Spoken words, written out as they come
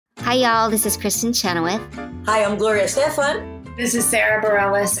Hi, y'all. This is Kristen Chenoweth. Hi, I'm Gloria Stefan. This is Sarah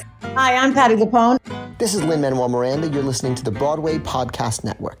Bareilles. Hi, I'm Patti LuPone. This is Lin-Manuel Miranda. You're listening to the Broadway Podcast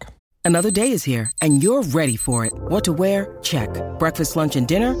Network. Another day is here, and you're ready for it. What to wear? Check. Breakfast, lunch, and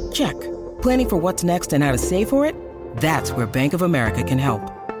dinner? Check. Planning for what's next and how to save for it? That's where Bank of America can help.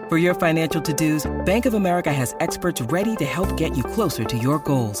 For your financial to-dos, Bank of America has experts ready to help get you closer to your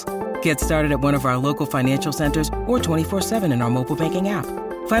goals. Get started at one of our local financial centers or 24/7 in our mobile banking app.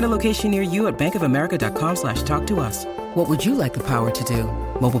 Find a location near you at bankofamerica.com/talktous. What would you like the power to do?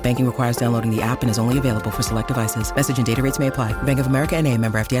 Mobile banking requires downloading the app and is only available for select devices. Message and data rates may apply. Bank of America N.A.,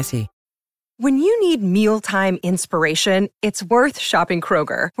 member FDIC. When you need mealtime inspiration, it's worth shopping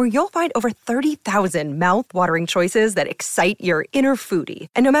Kroger, where you'll find over 30,000 mouth-watering choices that excite your inner foodie.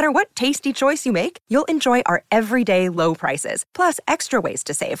 And no matter what tasty choice you make, you'll enjoy our everyday low prices, plus extra ways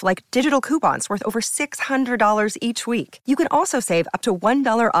to save, like digital coupons worth over $600 each week. You can also save up to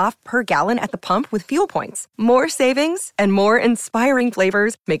 $1 off per gallon at the pump with fuel points. More savings and more inspiring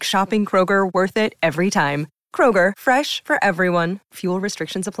flavors make shopping Kroger worth it every time. Kroger, fresh for everyone. Fuel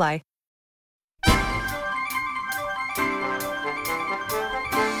restrictions apply.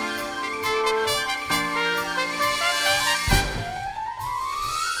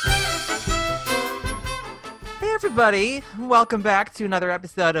 Everybody, welcome back to another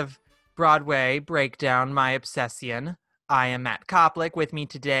episode of Broadway Breakdown, My Obsession. I am Matt Koplik. With me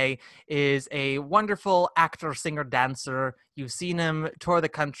today is a wonderful actor, singer, dancer. You've seen him tour the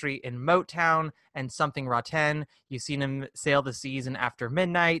country in Motown and Something Rotten. You've seen him sail the seas in After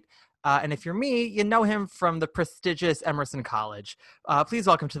Midnight. And if you're me, you know him from the prestigious Emerson College. Please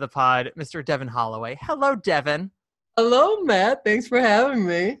welcome to the pod, Mr. Devon Holloway. Hello, Devon. Hello, Matt. Thanks for having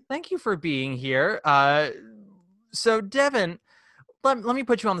me. Thank you for being here. So, Devon, let me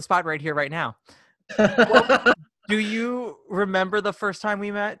put you on the spot right here, right now. Do you remember the first time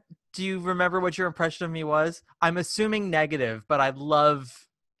we met? Do you remember what your impression of me was? I'm assuming negative, but I'd love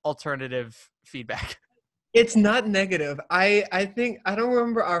alternative feedback. It's not negative. I think I don't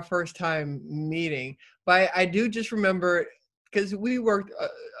remember our first time meeting, but I do just remember because we worked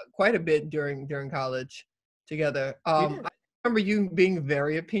quite a bit during college together. I remember you being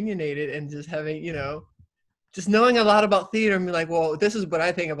very opinionated and just having, just knowing a lot about theater and be like, well, this is what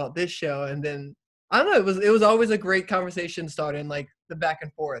I think about this show. And then, I don't know, it was always a great conversation starting, like the back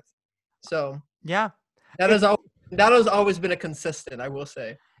and forth. So yeah, that has always been a consistent, I will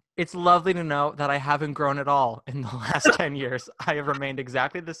say. It's lovely to know that I haven't grown at all in the last 10 years. I have remained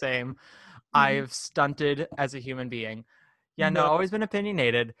exactly the same. I've stunted as a human being. Yeah, no, always been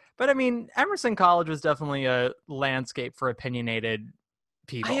opinionated. But I mean, Emerson College was definitely a landscape for opinionated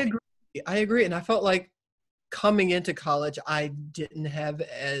people. I agree. And I felt like coming into college, I didn't have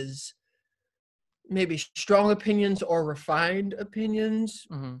as maybe strong opinions or refined opinions.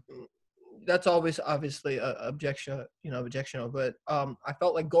 Mm-hmm. That's always obviously objectionable. But I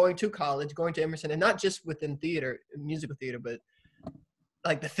felt like going to college, going to Emerson, and not just within theater, musical theater, but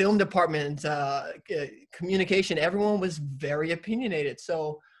like the film department, communication, everyone was very opinionated.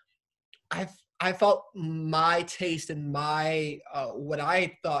 So I felt my taste and my what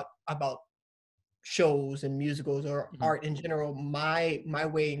I thought about shows and musicals or art in general, my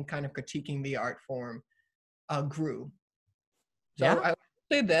way in kind of critiquing the art form grew. So yeah. I would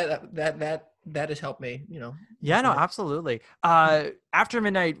say that has helped me, Yeah, no, absolutely. After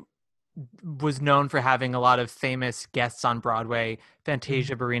Midnight was known for having a lot of famous guests on Broadway.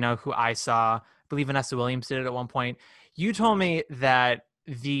 Fantasia Barrino, who I saw, I believe Vanessa Williams did it at one point. You told me that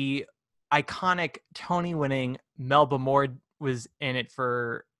the iconic Tony-winning Melba Moore was in it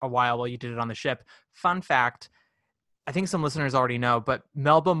for a while you did it on the ship. Fun fact, I think some listeners already know, but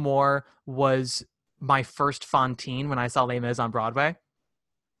Melba Moore was my first Fantine when I saw Les Mis on Broadway.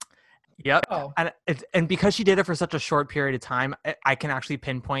 Yep. Oh. And because she did it for such a short period of time, I can actually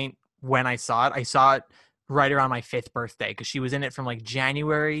pinpoint when I saw it. I saw it right around my 5th birthday because she was in it from like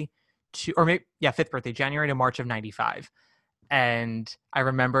January to, or maybe, yeah, 5th birthday, January to March of 95. And I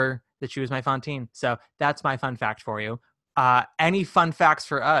remember that she was my Fantine. So that's my fun fact for you. Any fun facts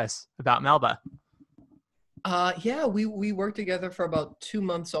for us about Melba? Yeah, we worked together for about 2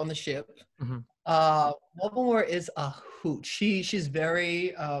 months on the ship. Mm-hmm. Melba Moore is a hoot. She's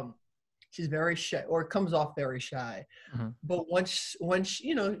very shy, or comes off very shy. Mm-hmm. But once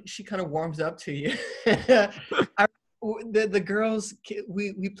she kind of warms up to you. The girls,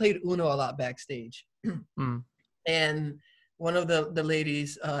 we played Uno a lot backstage. Mm. And one of the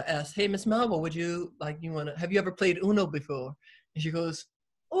ladies asked, "Hey, Miss Melba, have you ever played Uno before?" And she goes,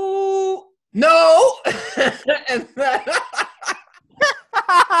 "Oh, no." And that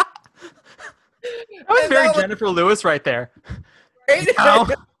was very Jennifer Lewis right there. Right?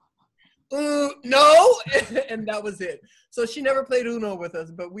 no. And that was it. So she never played Uno with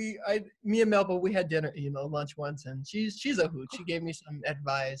us, but me and Melba, we had dinner, lunch once, and she's a hoot. She gave me some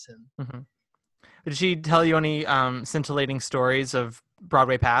advice. And Mm-hmm. Did she tell you any scintillating stories of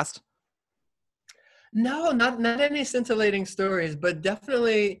Broadway past? No, not any scintillating stories, but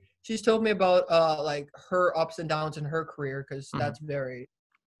definitely she's told me about like her ups and downs in her career, because that's very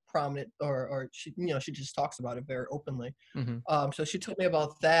prominent, or she she just talks about it very openly. So she told me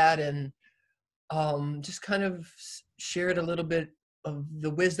about that, and just kind of shared a little bit of the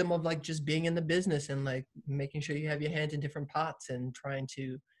wisdom of like just being in the business and like making sure you have your hands in different pots and trying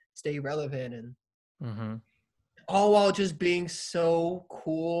to stay relevant, and all while just being so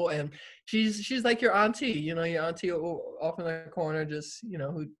cool. And she's like your auntie, your auntie off in the corner, just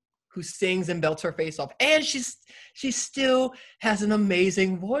who sings and belts her face off, and she still has an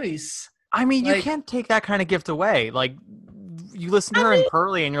amazing voice. I mean, you can't take that kind of gift away. Like, you listen to her in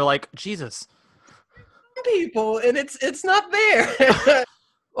Pearly and you're like, Jesus. People, and it's not fair.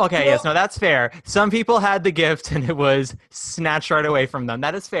 Okay, yes, no, that's fair. Some people had the gift and it was snatched right away from them.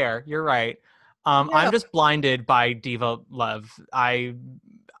 That is fair. You're right. I'm just blinded by Diva love. I'm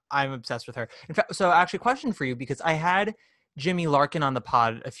obsessed with her. In fact, so actually, question for you, because I had Jimmy Larkin on the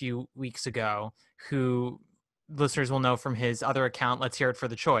pod a few weeks ago, who listeners will know from his other account, Let's Hear It for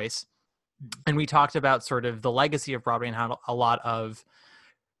the Choice. And we talked about sort of the legacy of Broadway and how a lot of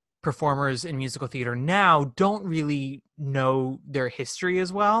performers in musical theater now don't really know their history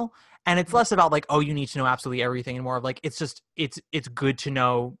as well. And it's less about like, oh, you need to know absolutely everything, and more of like, it's good to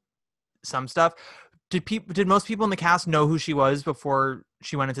know some stuff. Did most people in the cast know who she was before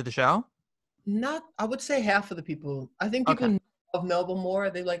she went into the show? Not, I would say half of the people. I think people know of Melba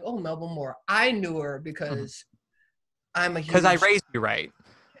Moore. They're like, oh, Melba Moore. I knew her because I'm a huge... Because I raised you right.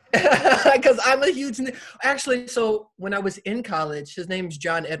 Because I'm a huge... Actually, so when I was in college, his name's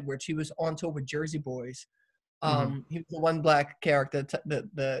John Edwards. He was on tour with Jersey Boys. He was the one black character,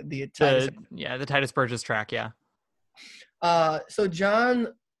 the Titus Burgess track, yeah. So John...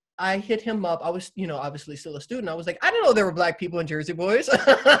 I hit him up. I was, obviously still a student. I was like, I didn't know there were black people in Jersey Boys. I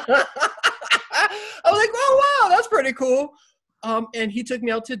was like, oh, wow, that's pretty cool. And he took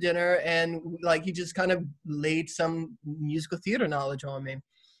me out to dinner, and like, he just kind of laid some musical theater knowledge on me.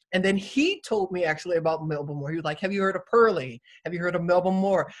 And then he told me actually about Melba Moore. He was like, have you heard of Pearly? Have you heard of Melba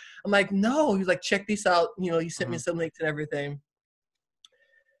Moore? I'm like, no. He was like, check these out. He sent me some links and everything.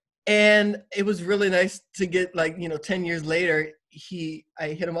 And it was really nice to get 10 years later, I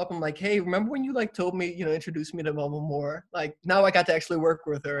hit him up. I'm like, hey, remember when you told me, introduced me to Melba Moore? Like, now I got to actually work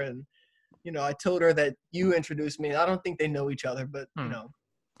with her, and I told her that you introduced me. I don't think they know each other, but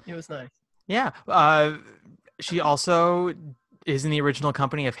it was nice. Yeah. She also is in the original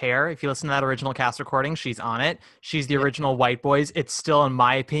company of Hair. If you listen to that original cast recording, she's on it. She's the original White Boys. It's still, in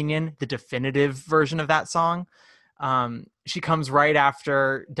my opinion, the definitive version of that song. She comes right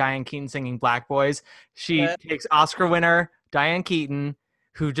after Diane Keaton singing Black Boys. She takes Oscar winner Diane Keaton,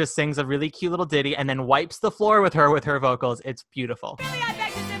 who just sings a really cute little ditty, and then wipes the floor with her vocals. It's beautiful. Really, I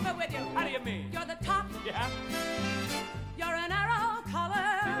beg to differ with you. How do you mean? You're the top. Yeah. You're an arrow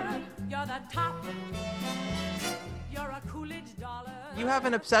color. You're the top. You're a Coolidge dollar. You have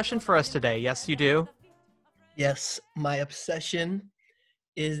an obsession for us today. Yes, you do. Yes, my obsession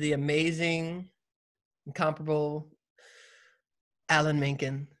is the amazing, incomparable Alan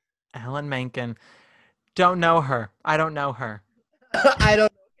Menken. Alan Menken. Don't know her. I don't know her. I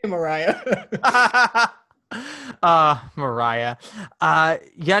don't know Mariah. Mariah.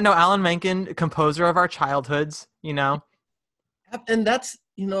 Alan Menken, composer of our childhoods, And that's,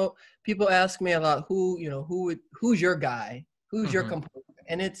 people ask me a lot, who's your guy? Who's your composer?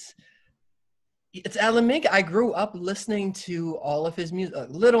 And it's Alan Menken. I grew up listening to all of his music,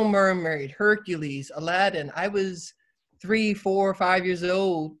 Little Mermaid, Hercules, Aladdin. I was 3, 4, 5 years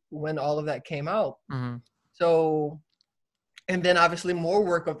old when all of that came out. So, and then obviously more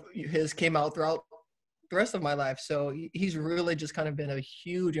work of his came out throughout the rest of my life. So he's really just kind of been a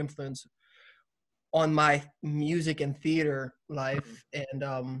huge influence on my music and theater life.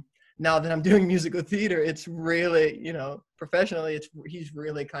 And now that I'm doing musical theater, it's really, professionally, he's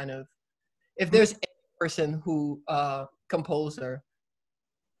really kind of, if there's a person who, composer,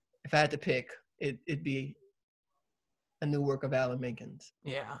 if I had to pick, it'd be a new work of Alan Menken's.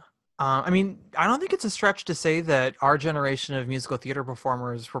 Yeah. I don't think it's a stretch to say that our generation of musical theater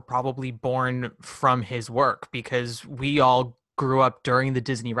performers were probably born from his work, because we all grew up during the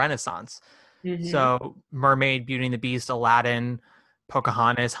Disney Renaissance. So Mermaid, Beauty and the Beast, Aladdin,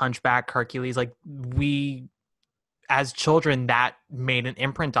 Pocahontas, Hunchback, Hercules, we, as children, that made an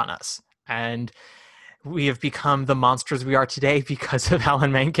imprint on us. And we have become the monsters we are today because of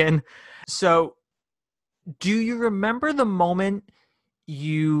Alan Menken. So do you remember the moment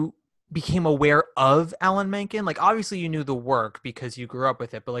you became aware of Alan Menken? Like, obviously you knew the work because you grew up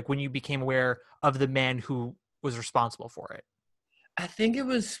with it, but like when you became aware of the man who was responsible for it? I think it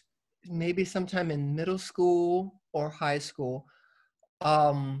was maybe sometime in middle school or high school.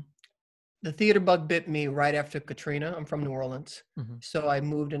 The theater bug bit me right after Katrina. I'm from New Orleans. So I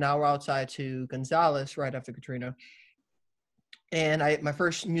moved an hour outside to Gonzales right after Katrina. And my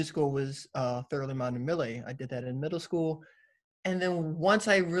first musical was Thoroughly Modern Millie. I did that in middle school. And then once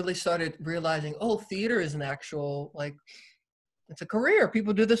I really started realizing, oh, theater is an actual, like, it's a career.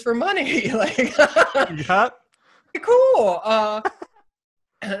 People do this for money. Like, Yep. Cool.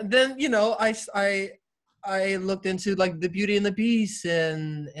 Then, you know, I looked into like the Beauty and the Beast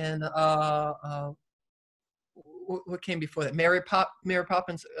and what came before that? Mary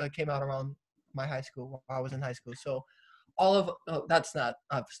Poppins came out around my high school while I was in high school. So all of that's not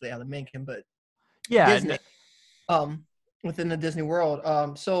obviously Alan Menken, but Disney, within the Disney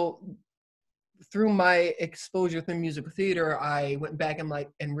world. So through my exposure through musical theater, I went back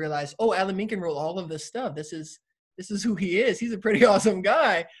and realized, oh, Alan Menken wrote all of this stuff. This is who he is. He's a pretty awesome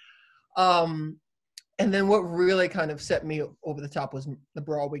guy. And then what really kind of set me over the top was the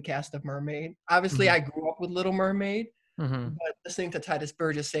Broadway cast of Mermaid. Obviously, I grew up with Little Mermaid, but listening to Tituss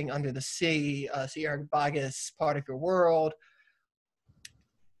Burgess sing Under the Sea, Sierra Boggess, Part of Your World,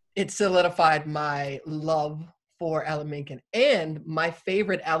 it solidified my love for Alan Menken. And my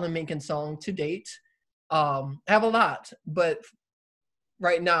favorite Alan Menken song to date, I have a lot, but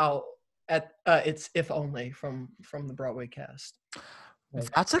right now, it's If Only from the Broadway cast.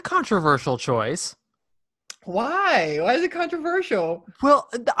 That's a controversial choice. Why is it controversial? Well,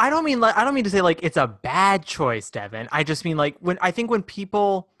 I don't mean to say like it's a bad choice, Devin. I just mean like when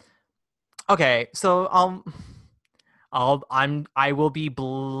people. Okay, so I will be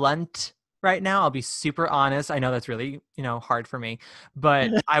blunt right now. I'll be super honest. I know that's really hard for me,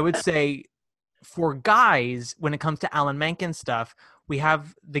 but I would say for guys, when it comes to Alan Menken stuff, we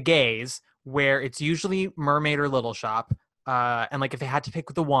have the gays where it's usually Mermaid or Little Shop. And like if they had to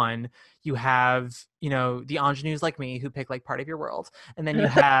pick the one, you have the ingenues like me who pick like Part of Your World, and then you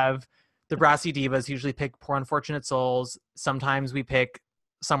have the brassy divas usually pick Poor Unfortunate Souls. Sometimes we pick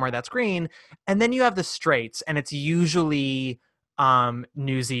Somewhere That's Green, and then you have the straights, and it's usually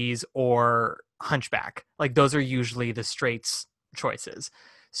Newsies or Hunchback. Like those are usually the straights choices.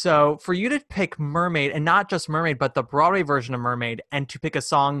 So for you to pick Mermaid, and not just Mermaid but the Broadway version of Mermaid, and to pick a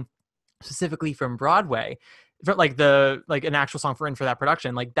song specifically from Broadway, like an actual song for that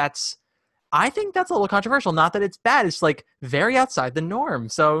production, like I think that's a little controversial. Not that it's bad, it's like very outside the norm.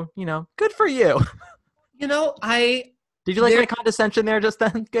 So good for you. Did you like my condescension there just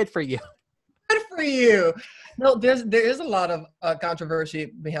then? Good for you. Good for you. No, there is a lot of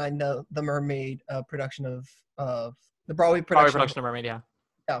controversy behind the Mermaid production of the Broadway production of Mermaid. Yeah.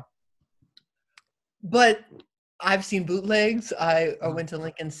 But I've seen bootlegs. I went to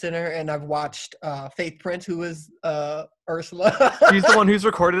Lincoln Center and I've watched Faith Prince, who was Ursula. She's the one who's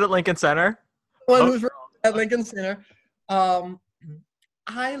recorded at Lincoln Center? Who's recorded at Lincoln Center.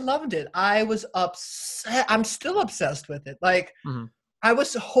 I loved it. I was upset. I'm still obsessed with it. Like, I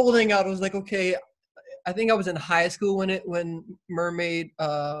was holding out. I was like, okay, I think I was in high school when Mermaid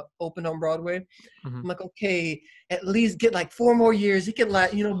opened on Broadway. I'm like, okay, at least get like 4 more years. It can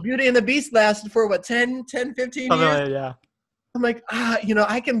last, Beauty and the Beast lasted for what, 10, 15 years? Yeah. I'm like,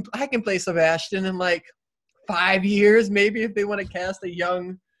 I can play Sebastian in like 5 years, maybe, if they want to cast a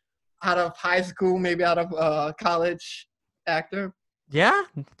young, out of high school, maybe out of college actor. Yeah,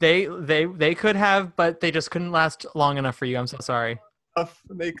 they could have, but they just couldn't last long enough for you. I'm so sorry.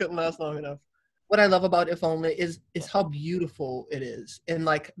 They couldn't last long enough. What I love about If Only is how beautiful it is, and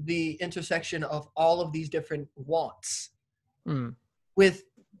like the intersection of all of these different wants with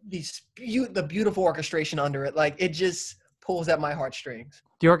the beautiful orchestration under it. Like it just pulls at my heartstrings.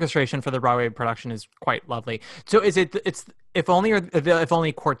 The orchestration for the Broadway production is quite lovely. So it's If Only or the If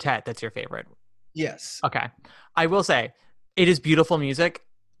Only quartet that's your favorite? Yes. Okay. I will say it is beautiful music.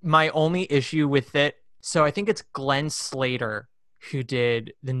 My only issue with it, so I think it's Glenn Slater who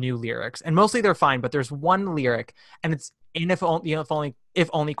did the new lyrics, and mostly they're fine, but there's one lyric and it's in If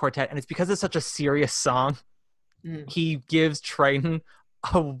Only quartet, and it's because it's such a serious song. He gives Triton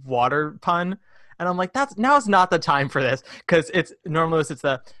a water pun, and I'm like, now's not the time for this, because it's normally it's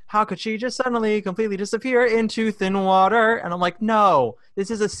the how could she just suddenly completely disappear into thin water, and I'm like, no,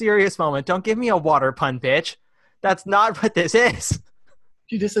 this is a serious moment. Don't give me a water pun, bitch. That's not what this is.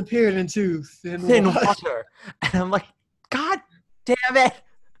 She disappeared into thin water. And I'm like, God damn it.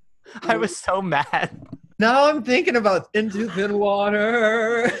 I was so mad. Now I'm thinking about Into Thin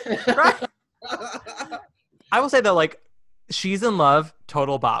Water. Right. I will say though, like, She's in Love,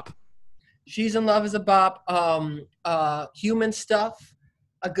 total bop. She's in Love is a bop. Human Stuff,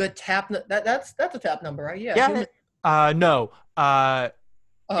 a good tap. That's a tap number, right? Yeah. No.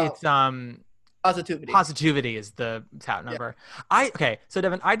 It's Positivity. Positivity is the tap number. Yeah. So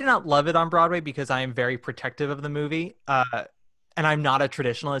Devin, I did not love it on Broadway because I am very protective of the movie. And I'm not a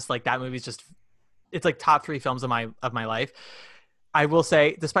traditionalist. Like, that movie's just, it's like top 3 films of my life. I will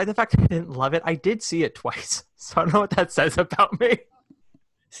say, despite the fact that I didn't love it, I did see it twice. So I don't know what that says about me.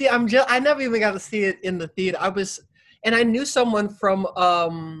 See, I never even got to see it in the theater. I knew someone from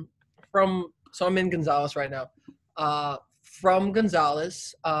so I'm in Gonzales right now. From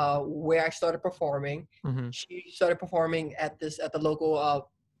Gonzales, where I started performing. Mm-hmm. She started performing at the local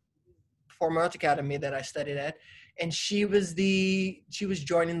Performing Arts Academy that I studied at, and she was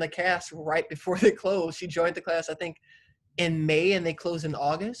joining the cast right before they closed. She joined the class, I think, in May, and they closed in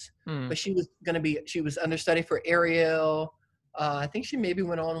August. But she was understudy for Ariel. I think she maybe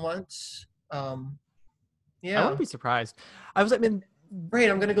went on once. Yeah, I wouldn't be surprised. Great,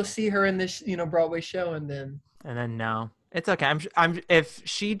 I'm gonna go see her in this, Broadway show, and then no. It's okay. If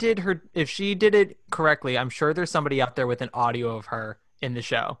she did it correctly, I'm sure there's somebody out there with an audio of her in the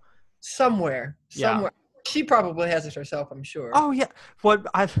show. Somewhere. She probably has it herself, I'm sure. Oh yeah. What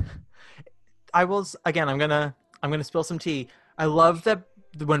I will again. I'm gonna spill some tea. I love that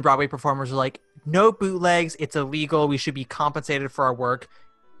when Broadway performers are like, no bootlegs. It's illegal. We should be compensated for our work.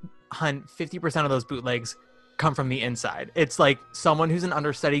 50% of those bootlegs come from the inside. It's like someone who's an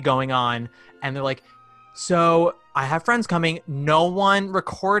understudy going on, and they're like, so I have friends coming. No one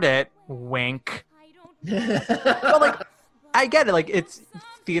record it. Wink. But like, I get it. Like, it's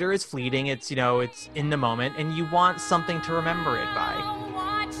theater is fleeting. It's it's in the moment, and you want something to remember it by.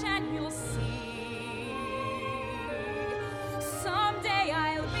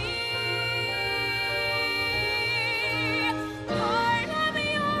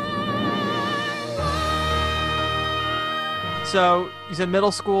 So you said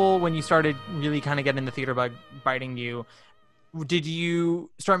middle school when you started really kind of getting the theater bug biting you. Did you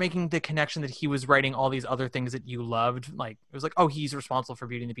start making the connection that he was writing all these other things that you loved? Like, it was like, oh, he's responsible for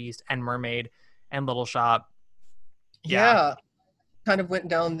Beauty and the Beast and Mermaid and Little Shop. Yeah. Kind of went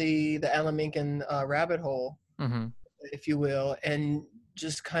down the Alan Menken rabbit hole, mm-hmm. if you will, and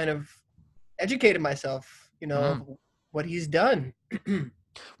just kind of educated myself, what he's done.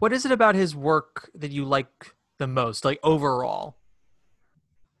 What is it about his work that you like the most, like, overall?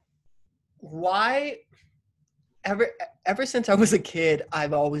 Why? Ever since I was a kid,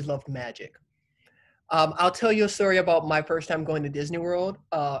 I've always loved magic. I'll tell you a story about my first time going to Disney World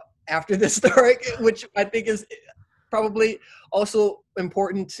after this story, which I think is probably also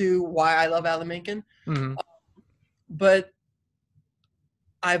important to why I love Alan Menken. Mm-hmm. But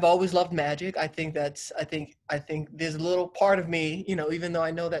I've always loved magic. I think there's a little part of me, even though I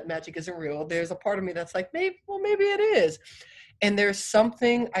know that magic isn't real, there's a part of me that's like, maybe it is. And there's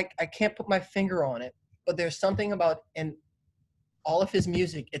something, I can't put my finger on it, but there's something about, in all of his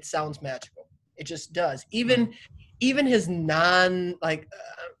music, it sounds magical. It just does. Even his what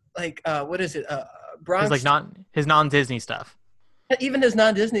is it? Bronx. His non-Disney stuff. Even his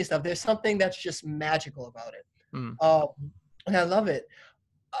non-Disney stuff, there's something that's just magical about it. And I love it.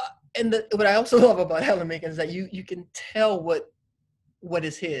 And what I also love about Alan Menken is that you can tell what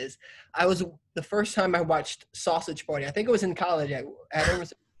is his. The first time I watched Sausage Party, I think it was in college. And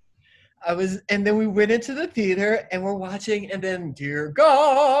then we went into the theater and we're watching, and then Dear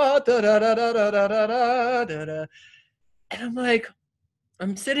God, da da da da da da da da da, and I'm like,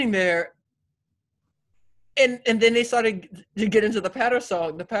 I'm sitting there, and then they started to get into the patter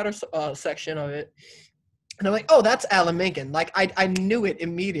section of it. And I'm like, oh, that's Alan Menken. Like, I knew it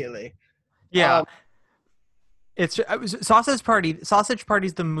immediately. Yeah. It's Sausage Party. Sausage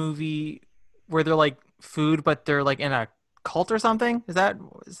Party's the movie where they're like food, but they're like in a cult or something. Is that?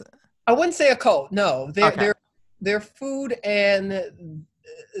 I wouldn't say a cult. No, they're food, and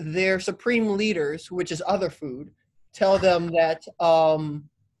their supreme leaders, which is other food, tell them that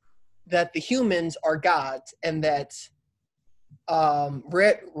that the humans are gods, and that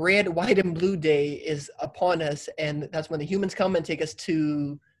red, white, and blue day is upon us, and that's when the humans come and take us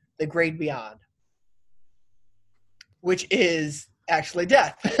to the great beyond, which is actually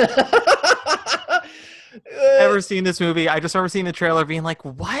death. Ever seen this movie? I just remember seeing the trailer being like,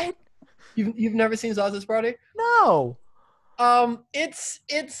 what? You've never seen Sausage Party? No. It's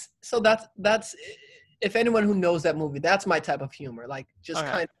so that's if anyone who knows that movie, that's my type of humor. Like, just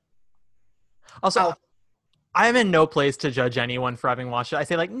kind of. Also, I'm in no place to judge anyone for having watched it. I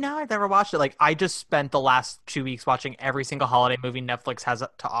say like, no, I've never watched it. Like, I just spent the last 2 weeks watching every single holiday movie Netflix has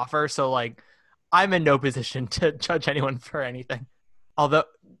to offer. So like, I'm in no position to judge anyone for anything. Although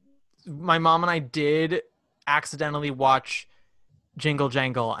my mom and I did accidentally watch Jingle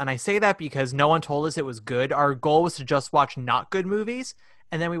Jangle. And I say that because no one told us it was good. Our goal was to just watch not good movies.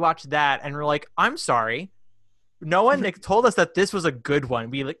 And then we watched that and we're like, I'm sorry. No one told us that this was a good one.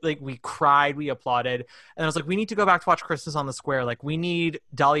 We we cried, we applauded, and I was like, we need to go back to watch Christmas on the Square. Like, we need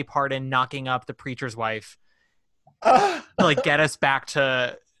Dolly Parton knocking up the preacher's wife to like get us back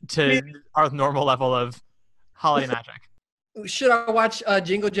to our normal level of holiday magic. Should I watch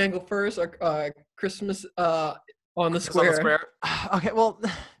Jingle Jangle first or Christmas on the Square? On the Square? Okay, well,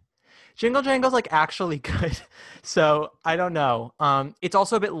 Jingle Jangle's like actually good, so I don't know. It's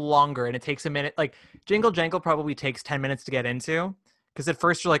also a bit longer, and it takes a minute. Like Jingle Jangle probably takes 10 minutes to get into, because at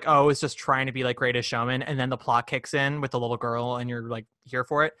first you're like, oh, it's just trying to be like Greatest Showman, and then the plot kicks in with the little girl, and you're like here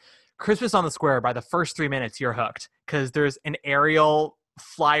for it. Christmas on the Square, by the first 3 minutes, you're hooked, because there's an aerial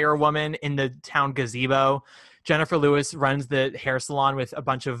flyer woman in the town gazebo. Jennifer Lewis runs the hair salon with a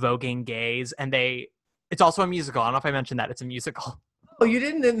bunch of voguing gays, and it's also a musical. I don't know if I mentioned that. It's a musical. Oh, you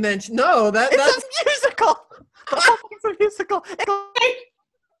didn't mention. No, that's a musical. It's a musical.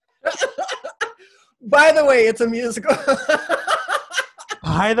 By the way, it's a musical.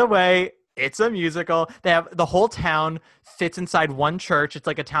 By the way, it's a musical. They have the whole town fits inside one church. It's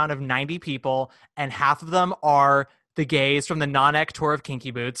like a town of 90 people, and half of them are the gays from the Non-Ec tour of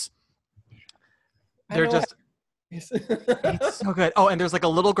Kinky Boots. They're just. It's so good. Oh, and there's like a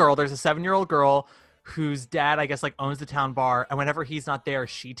little girl. There's a 7-year-old girl whose dad, I guess, like owns the town bar, and whenever he's not there,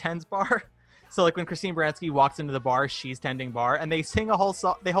 she tends bar. So like when Christine Baranski walks into the bar, she's tending bar, and they sing a whole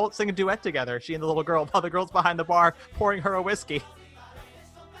song. They sing a duet together. She and the little girl, while the girl's behind the bar pouring her a whiskey.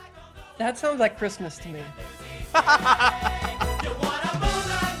 That sounds like Christmas to me.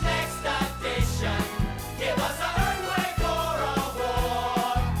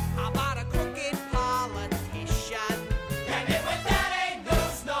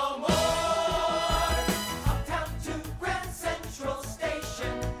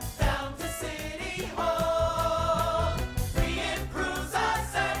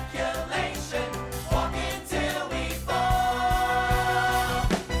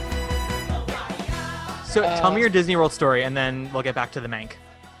 So tell me your Disney World story, and then we'll get back to the Mank.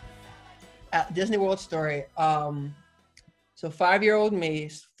 Disney World story. So 5-year-old me,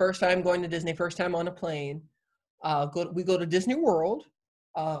 first time going to Disney, first time on a plane. We go to Disney World,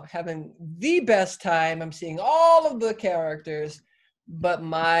 having the best time. I'm seeing all of the characters, but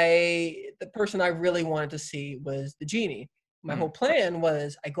the person I really wanted to see was the genie. My whole plan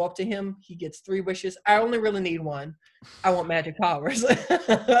was I go up to him, he gets 3 wishes. I only really need 1. I want magic powers.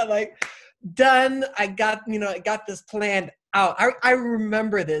 Like, done. I got this planned out. I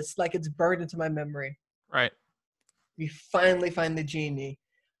remember this like it's burned into my memory. Right. We finally find the genie.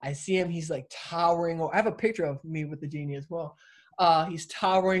 I see him. He's like towering. I have a picture of me with the genie as well. He's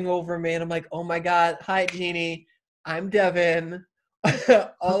towering over me, and I'm like, oh my God, hi genie. I'm Devin.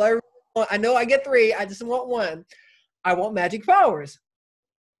 All I want, I know I get 3. I just want 1. I want magic powers.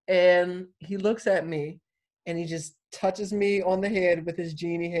 And he looks at me, and he just touches me on the head with his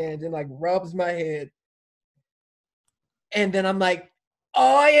genie hand and like rubs my head. And then I'm like,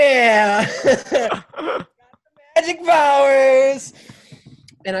 oh yeah, magic powers.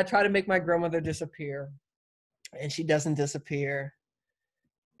 And I try to make my grandmother disappear, and she doesn't disappear.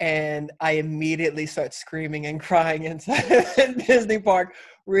 And I immediately start screaming and crying inside Disney Park,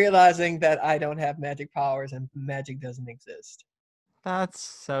 realizing that I don't have magic powers and magic doesn't exist. That's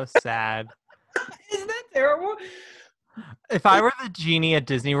so sad. Isn't that terrible? If I were the genie at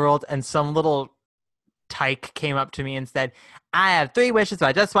Disney World and some little tyke came up to me and said, I have 3 wishes, but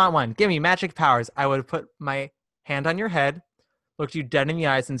I just want 1. Give me magic powers. I would have put my hand on your head, looked you dead in the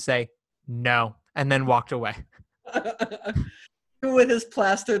eyes and say, no, and then walked away. With his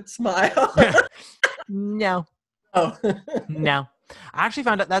plastered smile. No. Oh. No. I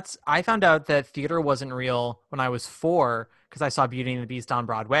found out that theater wasn't real when I was 4 because I saw Beauty and the Beast on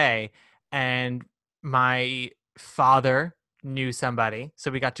Broadway, and my father knew somebody, so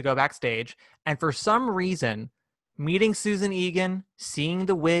we got to go backstage, and for some reason, meeting Susan Egan, seeing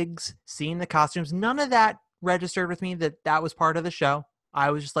the wigs, seeing the costumes, none of that registered with me that was part of the show.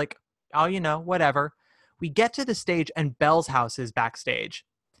 I was just like, oh, whatever. We get to the stage, and Belle's house is backstage,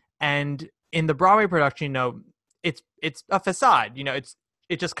 and in the Broadway production, it's a facade,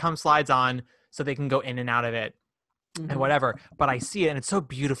 it just slides on so they can go in and out of it. And whatever, but I see it and it's so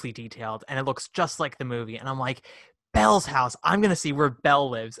beautifully detailed and it looks just like the movie, and I'm like, Belle's house, I'm gonna see where Belle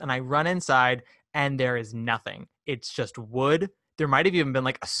lives. And I run inside, and there is nothing. It's just wood. There might have even been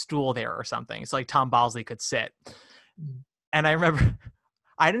like a stool there or something. So like Tom Bosley could sit. And I remember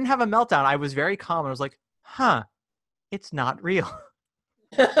I didn't have a meltdown. I was very calm. I was like, huh, it's not real.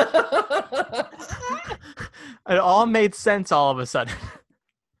 It all made sense all of a sudden.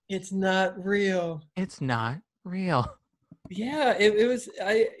 It's not real. It's not real. Yeah, it was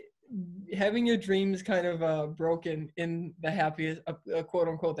having your dreams kind of broken in the happiest, quote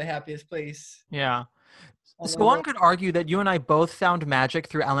unquote, the happiest place. Yeah. So one could argue that you and I both found magic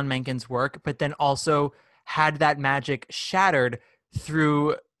through Alan Menken's work, but then also had that magic shattered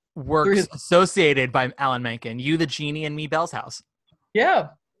through works associated by Alan Menken. You, the genie, and me, Bell's House. Yeah,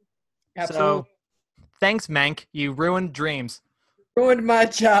 absolutely. So, thanks, Menk. You ruined dreams. Ruined my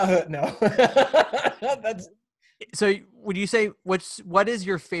childhood. No. That's. So, would you say what is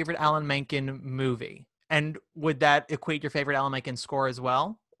your favorite Alan Menken movie? And would that equate your favorite Alan Menken score as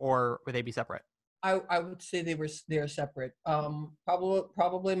well, or would they be separate? I would say they're separate.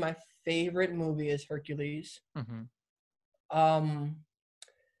 Probably my favorite movie is Hercules. Mm-hmm.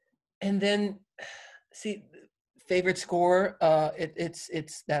 And then see, favorite score.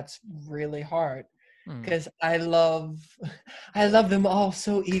 That's really hard because I love them all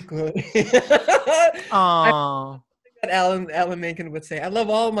so equally. Oh. Alan Menken would say, I love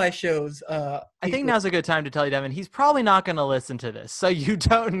all my shows. I think now's a good time to tell you, Devin, he's probably not going to listen to this, so you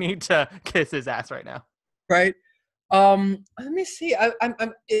don't need to kiss his ass right now. Right. Let me see.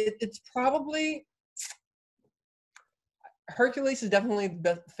 It's probably Hercules is definitely the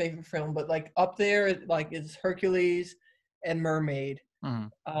best favorite film, but like up there, like is Hercules and Mermaid.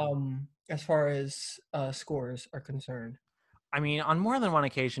 As far as scores are concerned. I mean, on more than one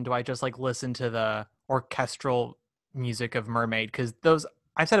occasion, do I just like listen to the orchestral music of Mermaid, because those,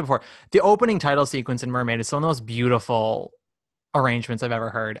 I've said it before, the opening title sequence in Mermaid is some of the most beautiful arrangements I've ever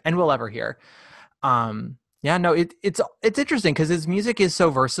heard and will ever hear. Yeah, no, it's interesting because his music is so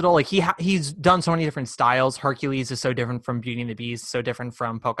versatile. Like he's done so many different styles. Hercules is so different from Beauty and the Beast, so different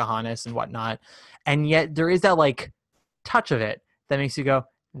from Pocahontas and whatnot, and yet there is that like touch of it that makes you go,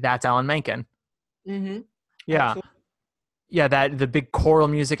 "That's Alan Menken." Mm-hmm. Yeah. Absolutely. Yeah, that the big choral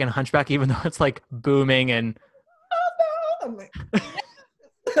music in Hunchback, even though it's like booming and.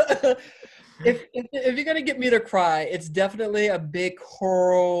 if you're gonna get me to cry, it's definitely a big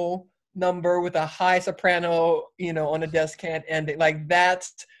choral number with a high soprano, on a descant ending. Like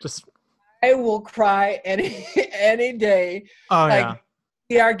that's just. I will cry any day. Oh yeah.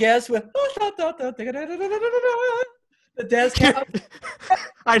 Be our guest with the descant.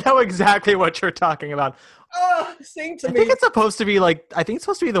 I know exactly what you're talking about. Oh, sing to me. I think it's supposed to be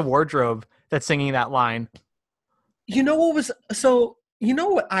the wardrobe that's singing that line. You know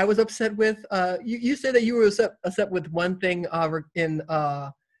what I was upset with? You said that you were upset with one thing in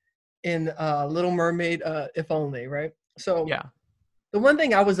Little Mermaid, If Only, right? So yeah, the one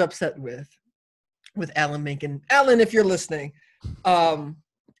thing I was upset with Alan Menken, Alan, if you're listening,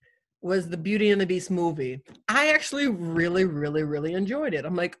 was the Beauty and the Beast movie. I actually really, really, really enjoyed it.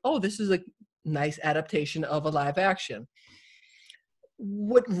 I'm like, oh, this is a nice adaptation of a live action.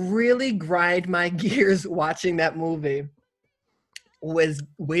 What really grind my gears watching that movie was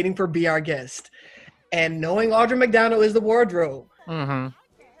waiting for Be Our Guest and knowing Audra McDonald is the wardrobe. Mm-hmm.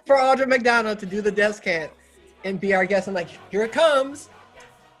 For Audra McDonald to do the descant and Be Our Guest, I'm like, here it comes,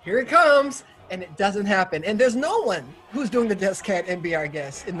 and it doesn't happen. And there's no one who's doing the descant and Be Our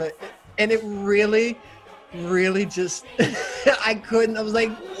Guest and it really, really just I couldn't. I was like,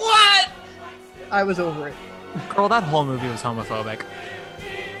 what? I was over it. Girl, that whole movie was homophobic.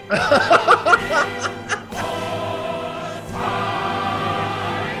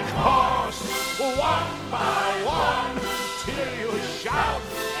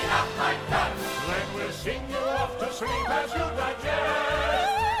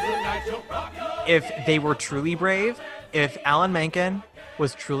 If they were truly brave, if Alan Menken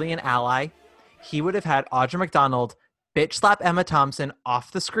was truly an ally, he would have had Audra McDonald bitch slap Emma Thompson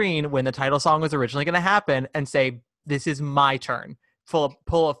off the screen when the title song was originally going to happen and say, "This is my turn."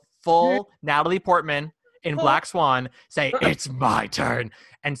 Pull a full Natalie Portman in Black Swan, say, "It's my turn,"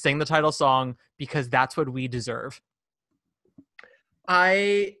 and sing the title song because that's what we deserve.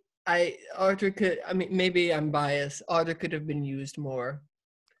 Audra could, maybe I'm biased. Audra could have been used more.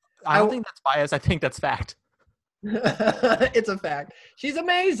 I don't think that's bias. I think that's fact. It's a fact. She's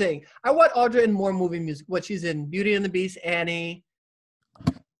amazing. I want Audra in more movie music. What she's in Beauty and the Beast, Annie.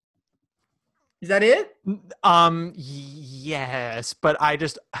 Is that it? Yes, but I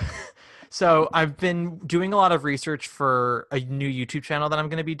just so I've been doing a lot of research for a new YouTube channel that I'm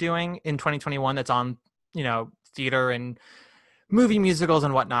going to be doing in 2021 that's on, theater and movie musicals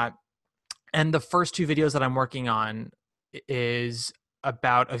and whatnot. And the first two videos that I'm working on is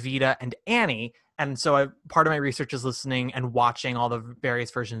about Evita and Annie. And so part of my research is listening and watching all the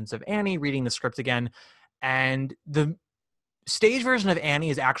various versions of Annie, reading the script again. And the stage version of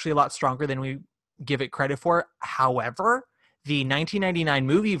Annie is actually a lot stronger than we give it credit for. However, the 1999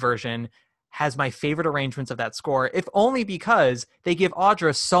 movie version has my favorite arrangements of that score, if only because they give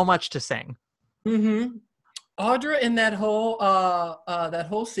Audra so much to sing. Mm-hmm. Audra in that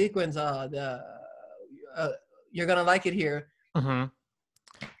whole sequence, You're Gonna Like It Here. Mm-hmm.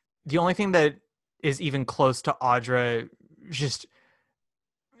 The only thing that is even close to Audra just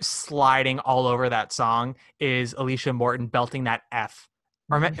sliding all over that song is Alicia Morton belting that F.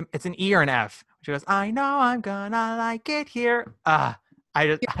 Or it's an E or an F. She goes, I know I'm gonna like it here. I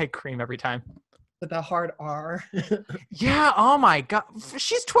cream every time. With a hard R. Yeah, oh my God.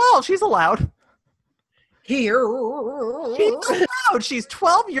 She's 12. She's allowed. Here. She's allowed. She's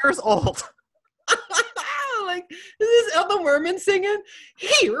 12 years old. Like, is this Ethel Merman singing?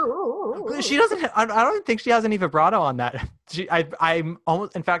 Here. She doesn't. I don't think she has any vibrato on that. I'm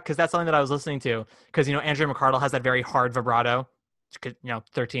almost, in fact, because that's something that I was listening to. Because Andrea McArdle has that very hard vibrato.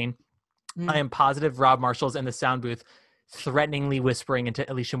 13. I am positive Rob Marshall's in the sound booth, threateningly whispering into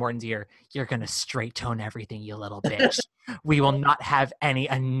Alicia Morton's ear, "You're gonna straight tone everything, you little bitch. We will not have any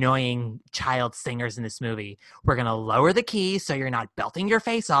annoying child singers in this movie. We're gonna lower the key so you're not belting your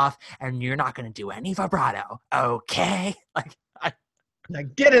face off, and you're not gonna do any vibrato, okay?" Now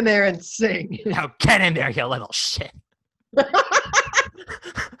get in there and sing. Now get in there, you little shit.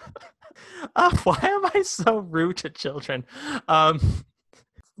 Why am I so rude to children?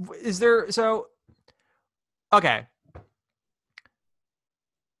 Okay.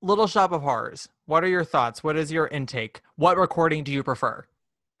 Little Shop of Horrors. What are your thoughts? What is your intake? What recording do you prefer?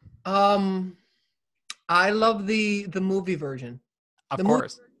 I love the movie version. Of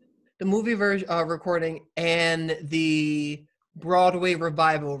course. The movie version recording and the Broadway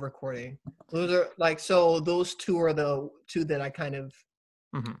revival recording. Those are those two are the two that I kind of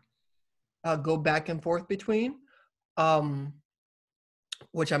go back and forth between,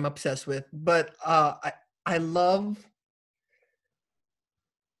 which I'm obsessed with. But I love.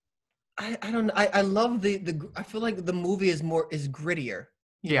 I don't know. I love the. I feel like the movie is grittier.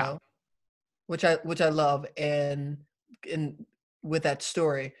 You know? Which I love, and with that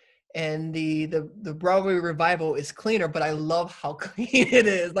story, and the Broadway revival is cleaner, but I love how clean it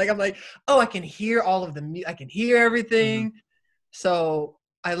is. Like, I'm like, oh, I can hear all of I can hear everything. So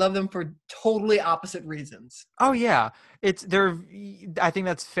I love them for totally opposite reasons. Oh yeah, I think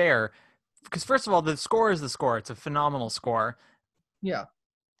that's fair, because first of all, the score is the score. It's a phenomenal score. Yeah.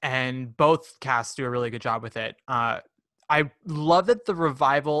 And both casts do a really good job with it. I love that the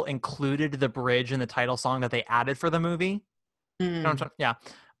revival included the bridge and the title song that they added for the movie. Yeah.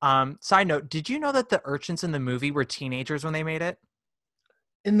 Side note, did you know that the urchins in the movie were teenagers when they made it?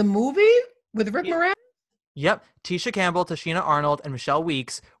 In the movie? With Rick Moranis? Yep. Tisha Campbell, Tashina Arnold, and Michelle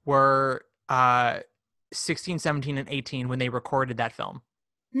Weeks were 16, 17, and 18 when they recorded that film.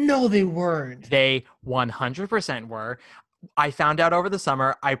 No, they weren't. They 100% were. I found out over the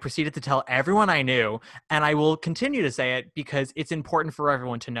summer. I proceeded to tell everyone I knew, and I will continue to say it because it's important for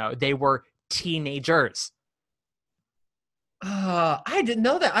everyone to know. They were teenagers. I didn't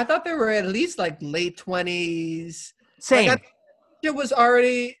know that. I thought they were at least like late 20s. Same. Like, it was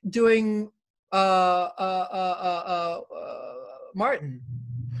already doing Martin.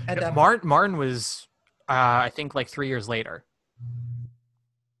 Martin was, I think, like 3 years later.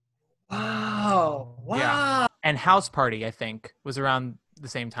 Wow. Yeah. And House Party, I think, was around the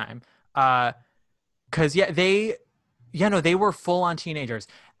same time. Because, they were full-on teenagers.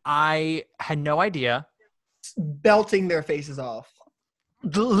 I had no idea. Belting their faces off.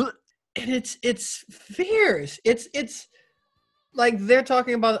 And it's fierce. It's like they're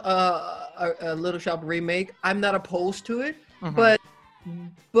talking about a Little Shop remake. I'm not opposed to it, but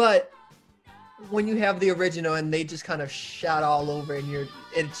when you have the original and they just kind of shot all over and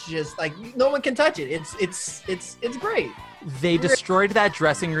it's just like no one can touch it. It's great. They destroyed that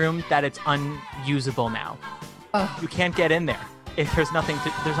dressing room that it's unusable now. You can't get in there. There's nothing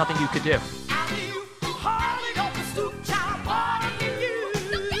you could do.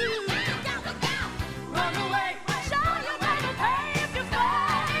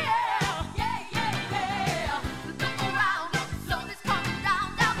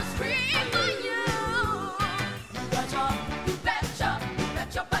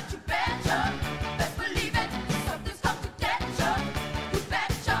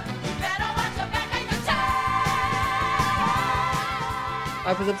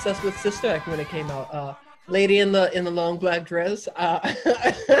 I was obsessed with Sister Act when it came out. Lady in the long black dress.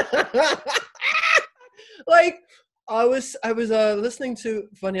 Like I was listening to.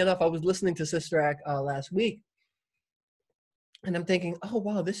 Funny enough, I was listening to Sister Act last week, and I'm thinking, oh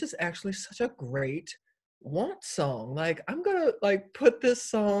wow, this is actually such a great want song. Like I'm gonna like put this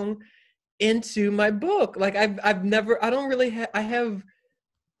song into my book. Like I've never. I don't really have. I have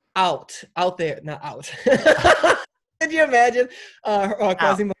out there, not out. Could you imagine?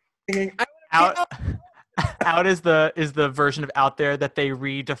 Quasimodo singing, Out. Out is the version of out there that they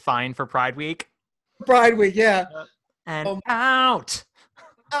redefine for Pride Week. Pride Week, yeah. And out.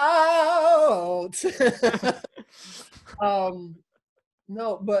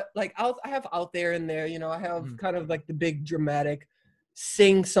 No, but like I have out there in there, you know, I have kind of like the big dramatic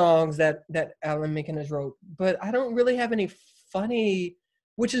sing songs that Alan Menken has wrote, but I don't really have any funny,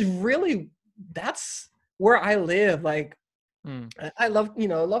 which is really, that's where I live. Like I love, you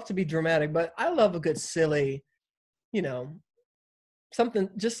know, love to be dramatic, but I love a good silly, you know, something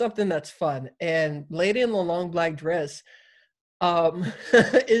that's fun. And Lady in the Long Black Dress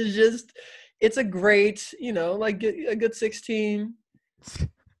is just, it's a great, you know, like a good 16.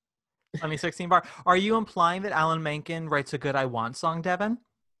 Funny 16 bar. Are you implying that Alan Menken writes a good I Want song, Devin?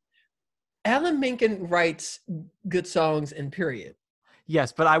 Alan Menken writes good songs in period.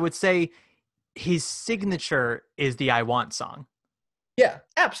 Yes, but I would say his signature is the I Want song. Yeah,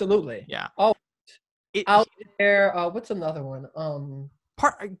 absolutely. Yeah. Oh, out there. What's another one?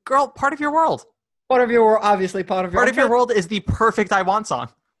 Part of Your World. Part of Your World, obviously. Part of Your World is the perfect I Want song.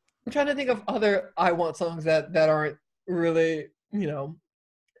 I'm trying to think of other I Want songs that aren't really, you know.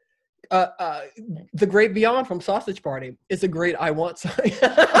 The Great Beyond from Sausage Party is a great I Want song.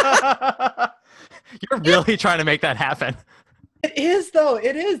 You're really trying to make that happen. It is, though.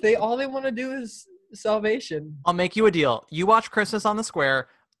 It is. All they want to do is salvation. I'll make you a deal. You watch Christmas on the Square.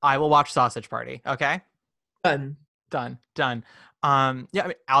 I will watch Sausage Party. Okay. Done. Yeah. I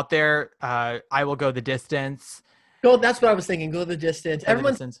mean, out there. I will go the distance. Go. That's what I was thinking. Go the distance.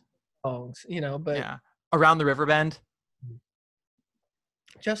 Everyone's songs, you know. But yeah, Around the Riverbend.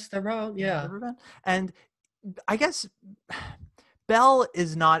 Just around, yeah. Riverbend. And I guess Belle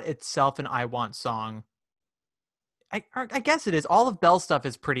is not itself an I Want song. I guess it is. All of Belle's stuff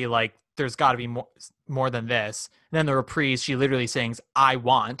is pretty like, there's got to be more than this. And then the reprise, she literally sings I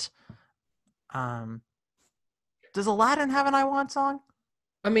Want. Does Aladdin have an I Want song?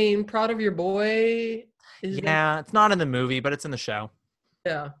 I mean, Proud of Your Boy. It's not in the movie, but it's in the show.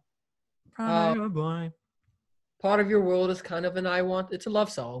 Yeah. Proud of Your Boy. Part of Your World is kind of an I Want. It's a love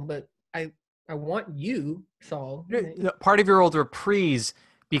song, but I Want You song. Part of Your World reprise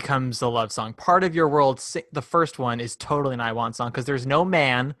becomes the love song. Part of Your World, the first one, is totally an I Want song because there's no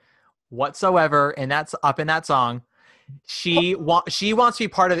man whatsoever, and that's up in that song. She wants to be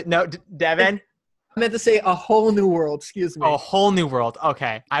part of it. No, Devin. I meant to say A Whole New World. Excuse me. A Whole New World.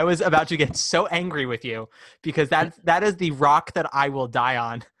 Okay, I was about to get so angry with you because that is the rock that I will die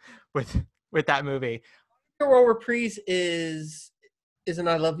on with that movie. Your World reprise is an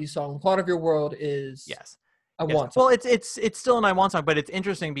I Love You song. Part of Your World is I Want. Well, it's still an I Want song, but it's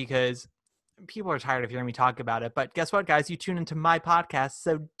interesting because people are tired of hearing me talk about it. But guess what, guys? You tune into my podcast,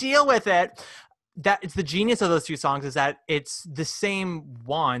 so deal with it. That it's the genius of those two songs is that it's the same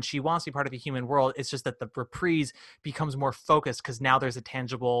one. She wants to be part of the human world. It's just that the reprise becomes more focused because now there's a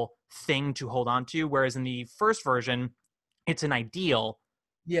tangible thing to hold on to. Whereas in the first version, it's an ideal.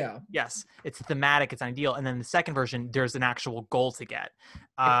 Yeah. Yes, it's thematic. It's an ideal. And then the second version, there's an actual goal to get.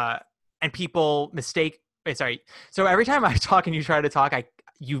 And people mistake. Sorry. So every time I talk and you try to talk,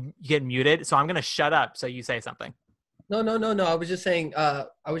 you get muted. So I'm going to shut up so you say something. No. I was just saying, I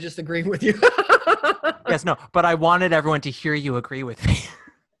was just agreeing with you. Yes, no, but I wanted everyone to hear you agree with me.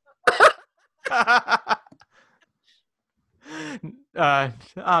 Oh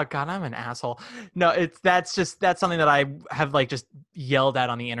God, I'm an asshole. No, that's something that I have like just yelled at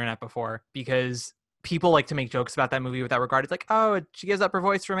on the internet before because people like to make jokes about that movie with that regard. It's like, oh, she gives up her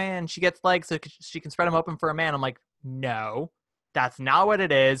voice for a man, she gets legs so she can spread them open for a man. I'm like, no, that's not what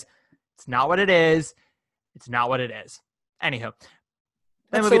it is. It's not what it is. It's not what it is. Anywho,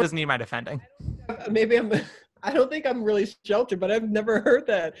 that movie doesn't need my defending. Maybe I don't think I'm really sheltered, but I've never heard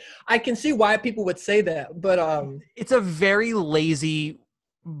that. I can see why people would say that, but it's a very lazy,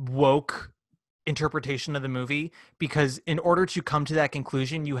 woke interpretation of the movie because in order to come to that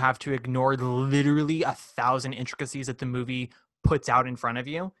conclusion, you have to ignore literally 1,000 intricacies that the movie puts out in front of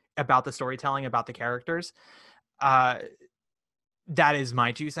you about the storytelling, about the characters. That is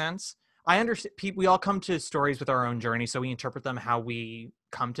my 2 cents. I understand we all come to stories with our own journey, so we interpret them how we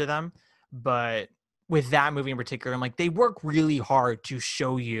come to them. But with that movie in particular, I'm like, they work really hard to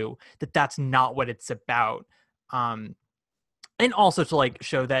show you that that's not what it's about. And also to like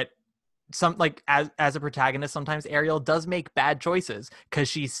show that some like as a protagonist, sometimes Ariel does make bad choices because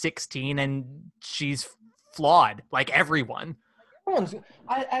she's 16 and she's flawed like everyone.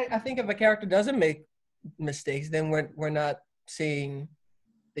 I think if a character doesn't make mistakes, then we're not seeing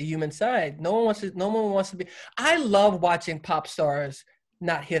the human side. No one wants to be. I love watching pop stars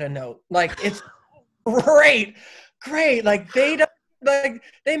not hit a note. Like, it's great. Like, they don't, like,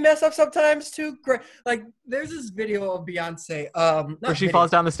 they mess up sometimes too. Great. Like, there's this video of Beyonce. Where she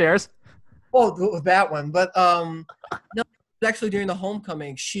falls down the stairs. Oh, that one. But no, actually during the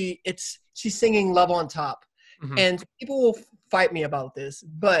homecoming, she's singing "Love on Top," and people will fight me about this,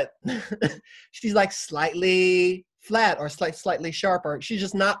 but she's like slightly flat or slightly sharper. She's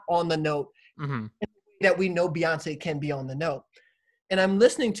just not on the note that we know Beyonce can be on the note. And I'm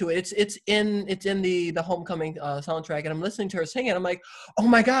listening to it. It's in the homecoming soundtrack, and I'm listening to her sing it. I'm like, oh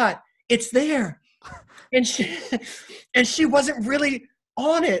my God, it's there. And she wasn't really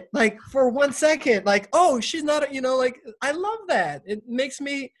on it, like, for 1 second. Like, oh, she's not, like, I love that. It makes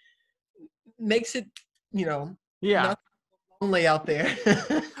it, not lonely out there.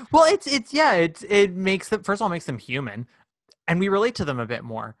 Well, it makes them, first of all, makes them human, and we relate to them a bit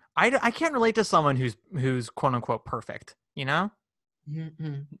more. I can't relate to someone who's quote unquote perfect,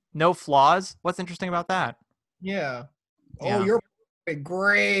 no flaws. What's interesting about that? Yeah. Oh, you're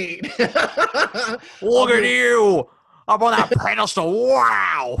great. Look at you up on that pedestal.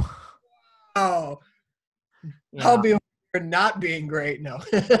 Wow. Oh, yeah. I'll be not being great. No.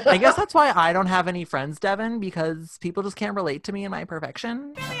 I guess that's why I don't have any friends, Devin, because people just can't relate to me and my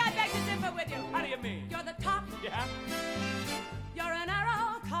perfection. Really, I beg to differ with you. How do you mean? You're the top. Yeah. You're an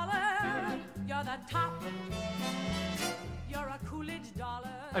arrow color. You're the top. You're a Coolidge dollar.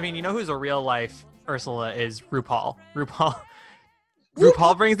 I mean, who's a real life Ursula is RuPaul.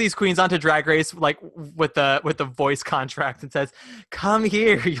 RuPaul brings these queens onto Drag Race like with the voice contract and says, "Come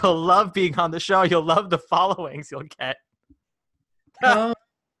here, you'll love being on the show. You'll love the followings you'll get."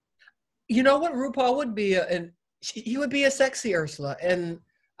 You know what RuPaul would be, he would be a sexy Ursula, and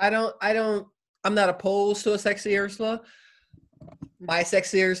I'm not opposed to a sexy Ursula. My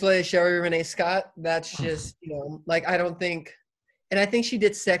sexy Ursula is Sherry Renee Scott. That's just like, I don't think, and I think she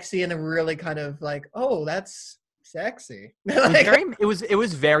did sexy in a really kind of like, oh, that's sexy. It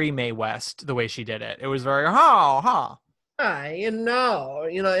was very Mae West the way she did it. It was very and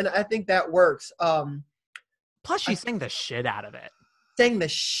I think that works. Plus, she sang the shit out of it.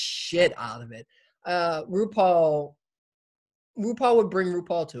 RuPaul would bring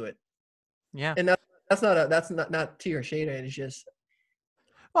RuPaul to it. Yeah, and that's not tea or shade. It's just.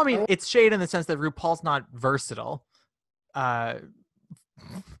 Well, I mean, it's shade in the sense that RuPaul's not versatile. That's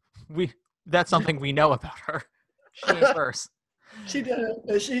something we know about her. She ain't verse. We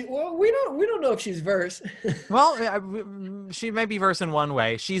don't know if she's verse. Well, she might be verse in one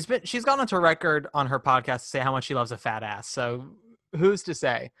way. She's gone on to record on her podcast to say how much she loves a fat ass. So who's to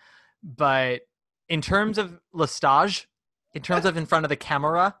say? But in terms of Lestage, in terms of in front of the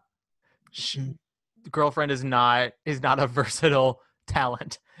camera, the girlfriend is not a versatile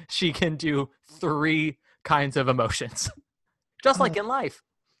talent. She can do 3 kinds of emotions, just like in life.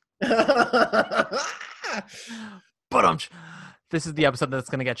 But this is the episode that's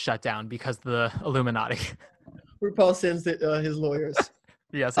going to get shut down because of the Illuminati. RuPaul sends his lawyers.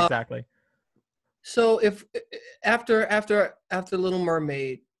 Yes, exactly. So if after Little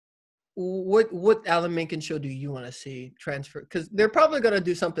Mermaid, what Alan Menken show do you want to see transfer? Because they're probably going to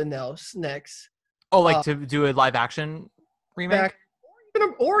do something else next. Oh, like to do a live action remake,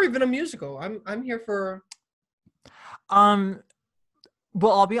 or even a musical. I'm here for. Well,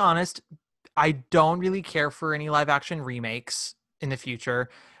 I'll be honest. I don't really care for any live action remakes in the future.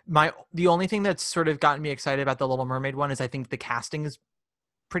 The only thing that's sort of gotten me excited about the Little Mermaid one is I think the casting is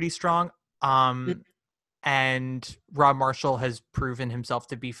pretty strong. And Rob Marshall has proven himself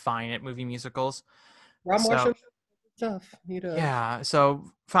to be fine at movie musicals. Marshall stuff. Yeah,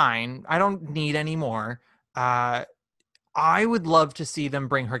 so fine. I don't need any more. I would love to see them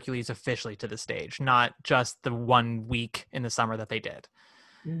bring Hercules officially to the stage, not just the 1 week in the summer that they did.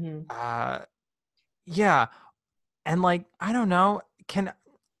 Yeah, and like, I don't know, can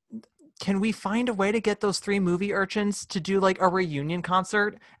we find a way to get those 3 movie urchins to do like a reunion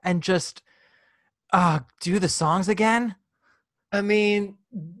concert and just do the songs again? I mean,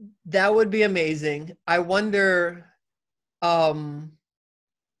 that would be amazing. I wonder,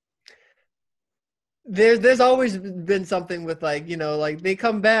 there's always been something with like, like they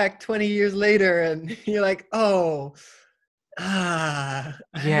come back 20 years later and you're like, oh, yeah.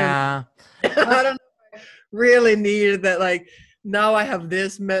 I don't know if I really needed that. Like now I have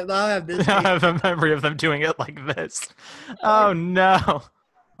this. Now I have this. I have a memory of them doing it like this. Oh no!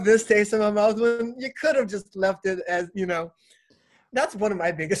 This taste in my mouth when you could have just left it as That's one of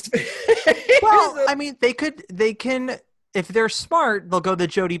my biggest. Well, I mean, they can. If they're smart, they'll go the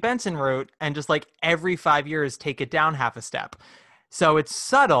Jodie Benson route and just like every 5 years take it down half a step. So it's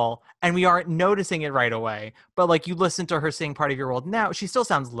subtle and we aren't noticing it right away. But like you listen to her sing Part of Your World now, she still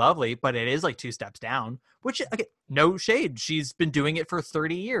sounds lovely, but it is like 2 steps down, which okay, no shade. She's been doing it for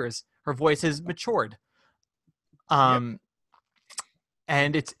 30 years. Her voice has matured. And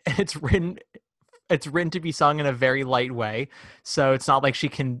it's written to be sung in a very light way. So it's not like she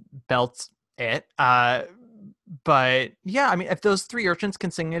can belt it. But yeah, I mean, if those 3 urchins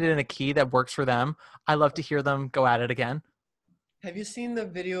can sing it in a key that works for them, I love to hear them go at it again. Have you seen the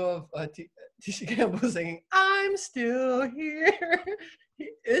video of Tisha Campbell singing, I'm still here?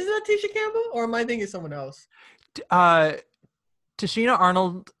 Is that Tisha Campbell or am I thinking someone else? Tashina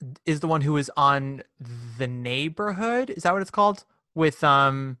Arnold is the one who is on The Neighborhood. Is that what it's called? With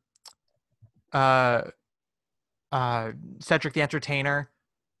Cedric the Entertainer.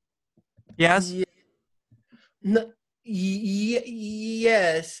 Yes? Yeah. No,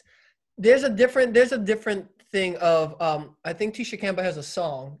 yes. There's a different thing of I think Tisha Campbell has a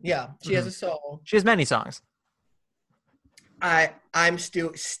song. Yeah, she has a song. She has many songs. I'm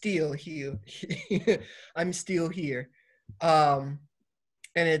still here. I'm still here. And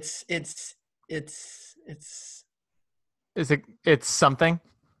it's something.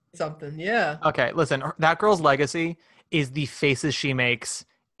 Something, yeah. Okay, listen, that girl's legacy is the faces she makes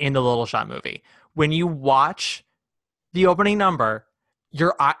in the Little Shop movie. When you watch the opening number,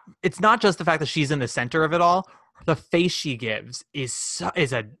 it's not just the fact that she's in the center of it all. The face she gives is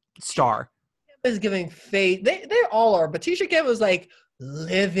a star. Is giving face. They all are, but Tisha Campbell is like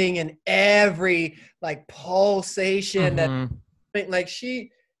living in every like pulsation that like she's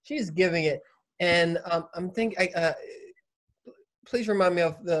giving it. And I'm thinking. Please remind me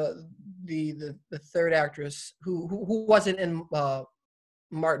of the third actress who wasn't in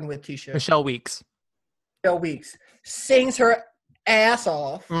Martin with Tisha. Michelle Weeks. Michelle Weeks sings her ass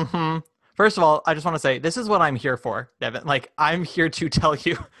off. First of all, I just want to say this is what I'm here for, Devin. Like I'm here to tell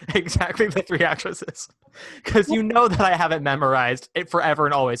you exactly the 3 actresses because you know that I have it memorized it forever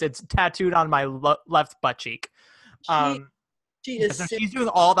and always. It's tattooed on my left butt cheek. She's doing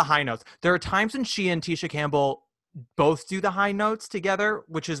all the high notes. There are times when she and Tisha Campbell both do the high notes together,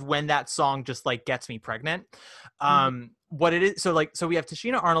 which is when that song just like gets me pregnant. What it is, so we have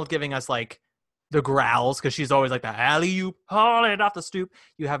Tashina Arnold giving us like the growls because she's always like the alley-oop, haul it off the stoop.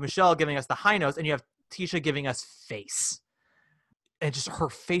 You have Michelle giving us the high notes, and you have Tisha giving us face. And just her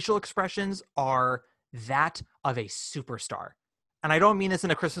facial expressions are that of a superstar. And I don't mean this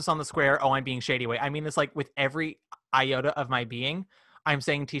in a Christmas on the Square, I'm being shady way. I mean this like with every iota of my being. I'm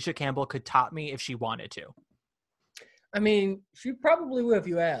saying Tisha Campbell could top me if she wanted to. I mean, she probably would if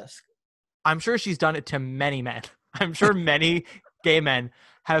you ask. I'm sure she's done it to many men. I'm sure many gay men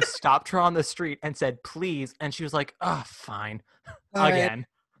have stopped her on the street and said, please. And she was like, oh, fine. Again,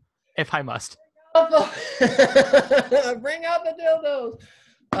 if I must. Bring out the dildos.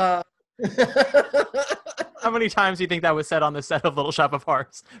 How many times do you think that was said on the set of Little Shop of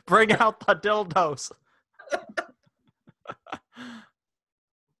Horrors? Bring out the dildos.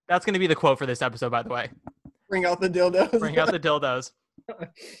 That's going to be the quote for this episode, by the way. Bring out the dildos. Bring out the dildos.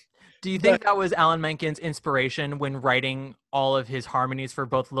 Do you think that was Alan Menken's inspiration when writing all of his harmonies for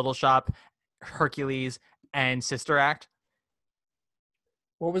both Little Shop, Hercules, and Sister Act?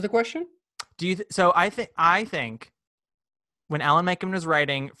 What was the question? I think when Alan Menken was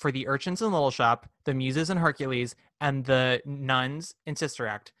writing for the urchins in Little Shop, the muses in Hercules, and the nuns in Sister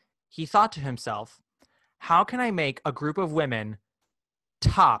Act, he thought to himself, how can I make a group of women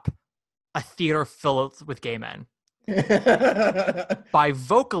top a theater filled with gay men? By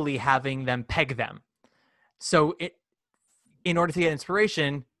vocally having them peg them. So in order to get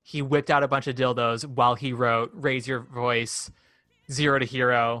inspiration, he whipped out a bunch of dildos while he wrote Raise Your Voice, Zero to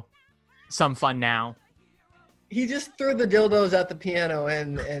Hero, Some Fun Now. He just threw the dildos at the piano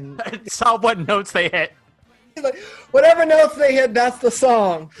and saw what notes they hit. He's like, whatever notes they hit, that's the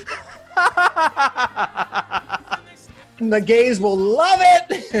song. And the gays will love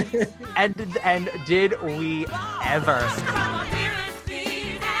it. and did we ever?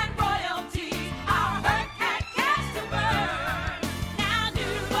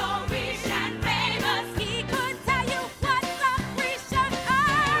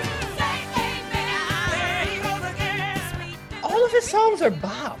 All of his songs are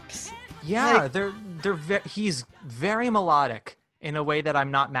bops. Yeah, like, he's very melodic in a way that I'm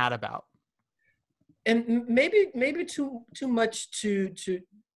not mad about. and maybe too much to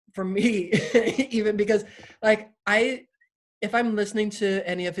for me even, because like if I'm listening to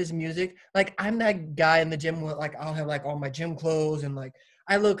any of his music, like I'm that guy in the gym where like I'll have like all my gym clothes and like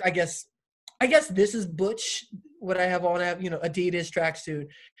I look, I guess this is butch what I have on. I have, Adidas tracksuit.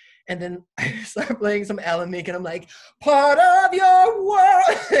 And then I start playing some Alan Meek and I'm like, part of your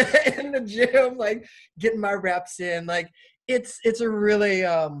world in the gym, like getting my reps in. Like it's a really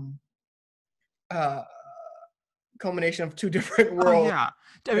culmination of two different worlds. Oh, yeah.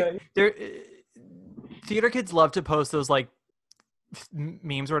 I mean, theater kids love to post those like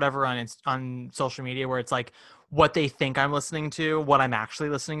memes or whatever on social media where it's like what they think I'm listening to, what I'm actually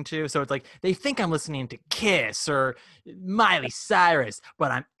listening to. So it's like they think I'm listening to Kiss or Miley Cyrus,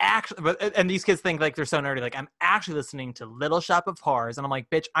 but I'm actually, and these kids think like they're so nerdy, like I'm actually listening to Little Shop of Horrors, and I'm like,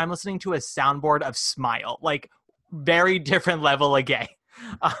 bitch, I'm listening to a soundboard of Smile, like very different level of gay.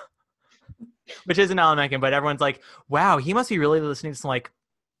 Which isn't Alan Menken, but everyone's like, wow, he must be really listening to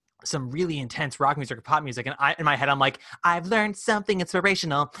some really intense rock music or pop music. And in my head, I'm like, I've learned something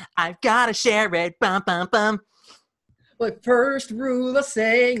inspirational. I've got to share it. Bum, bum, bum. Like first rule of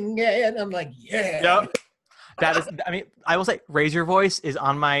singing. I'm like, yeah. Yep. That is, I mean, I will say Raise Your Voice is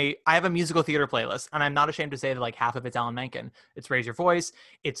on I have a musical theater playlist, and I'm not ashamed to say that like half of it's Alan Menken. It's Raise Your Voice.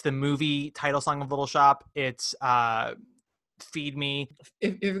 It's the movie title song of Little Shop. It's Feed Me.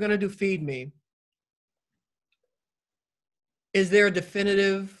 If you're going to do Feed Me, is there a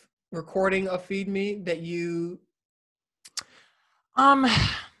definitive recording of Feed Me that you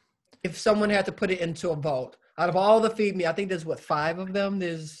if someone had to put it into a vote out of all the Feed Me, I think there's 5 of them.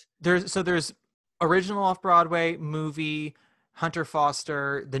 There's original off-Broadway, movie, Hunter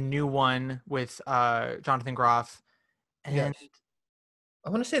Foster, the new one with Jonathan Groff, and yes. I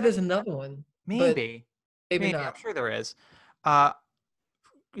want to say there's another one, maybe not. I'm sure there is. Have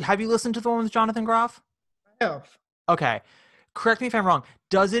you listened to the one with Jonathan Groff? I have. Okay. Correct me if I'm wrong.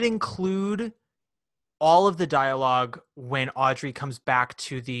 Does it include all of the dialogue when Audrey comes back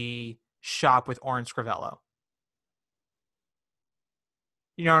to the shop with Orin Scrivello?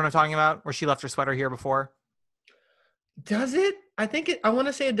 You know what I'm talking about? Where she left her sweater here before? Does it? I want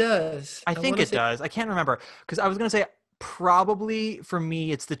to say it does. I think it does. I can't remember. Because I was going to say, probably for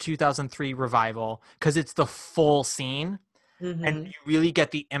me, it's the 2003 revival. Because it's the full scene. Mm-hmm. And you really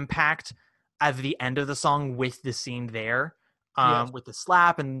get the impact at the end of the song with the scene there. Yes. With the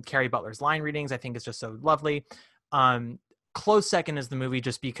slap and Carrie Butler's line readings. I think it's just so lovely. Close second is the movie,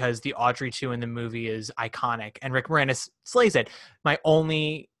 just because the Audrey 2 in the movie is iconic and Rick Moranis slays it. My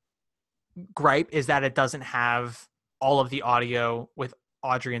only gripe is that it doesn't have all of the audio with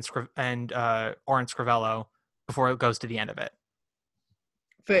Audrey and Orin Scrivello before it goes to the end of it.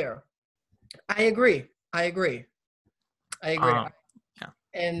 Fair. I agree. Yeah.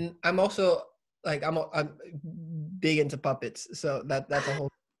 And I'm also like, I'm big into puppets, so that's a whole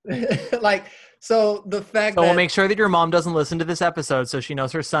like, so the fact that we'll make sure that your mom doesn't listen to this episode so she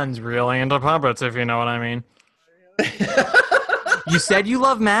knows her son's really into puppets, if you know what I mean. You said you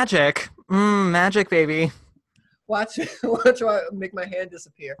love magic. Magic, baby. Watch I make my hand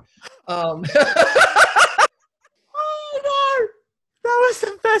disappear. Oh no! That was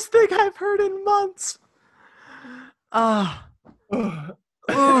the best thing I've heard in months.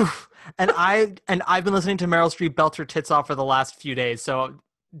 Oof. And I've been listening to Meryl Streep belt her tits off for the last few days, so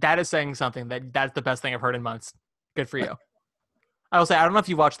that is saying something. That's the best thing I've heard in months. Good for you. I will say, I don't know if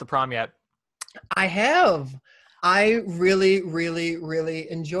you watched The Prom yet. I have. I really, really, really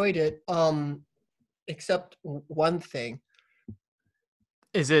enjoyed it. Except one thing.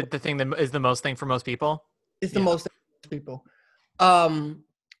 Is it the thing that is the most thing for most people? It's the most thing for most people.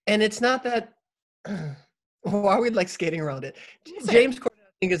 And it's not that. Why are we like skating around it? James Corden,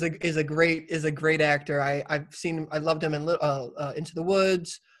 I think, is a great actor. I've seen him. I loved him in Into the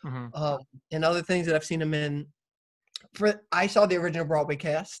Woods, and other things that I've seen him in. I saw the original Broadway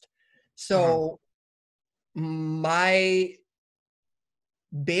cast, so my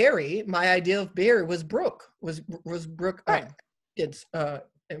idea of Barry was Brooke. Was Brooke? Right.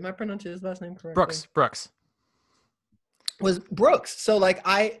 Am I pronouncing his last name correctly? Brooks. Was Brooks. So like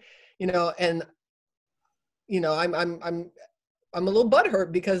I'm a little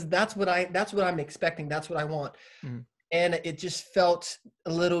butthurt because that's what I'm expecting. That's what I want. And it just felt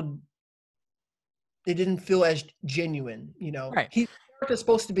it didn't feel as genuine, Right. He's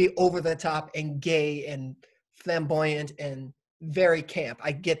supposed to be over the top and gay and flamboyant and very camp.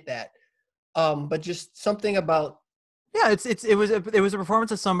 I get that. But just something about. Yeah, it was a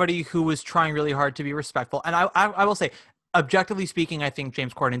performance of somebody who was trying really hard to be respectful. And I will say, objectively speaking, I think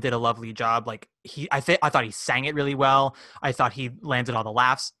James Corden did a lovely job. Like I thought he sang it really well. I thought he landed all the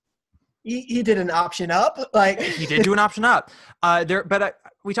laughs. He did an option up, like he did do an option up. I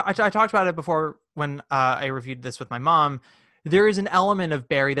talked about it before when I reviewed this with my mom. There is an element of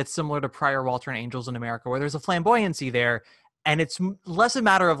Barry that's similar to prior Walter and Angels in America, where there's a flamboyancy there, and it's less a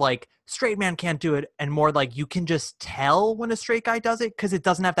matter of like straight man can't do it, and more like you can just tell when a straight guy does it because it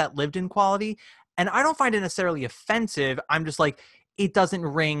doesn't have that lived-in quality. And I don't find it necessarily offensive. I'm just like, it doesn't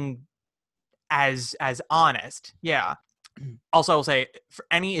ring as honest. Yeah. Also, I will say, for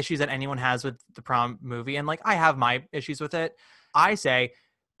any issues that anyone has with the Prom movie, and like I have my issues with it, I say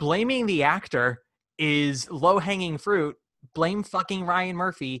blaming the actor is low-hanging fruit. Blame fucking Ryan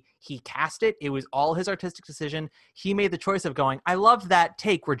Murphy. He cast it. It was all his artistic decision. He made the choice of going, I loved that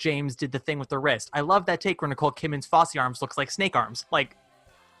take where James did the thing with the wrist. I love that take where Nicole Kidman's Fosse arms looks like snake arms. Like,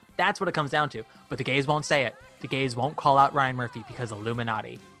 that's what it comes down to. But the gays won't say it. The gays won't call out Ryan Murphy because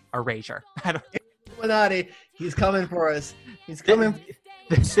Illuminati, erasure. Illuminati, he's coming for us. He's coming.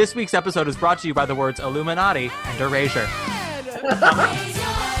 This week's episode is brought to you by the words Illuminati and erasure.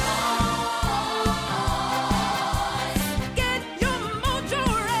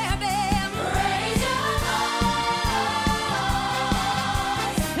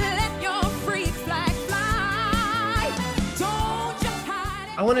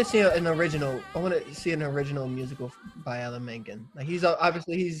 I want to see an original. I want to see an original musical by Alan Menken. Like he's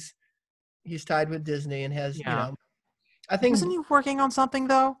obviously he's tied with Disney and has I think isn't he working on something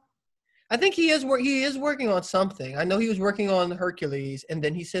though? I think he is working on something. I know he was working on Hercules, and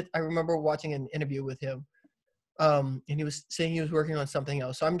then he said I remember watching an interview with him, and he was saying he was working on something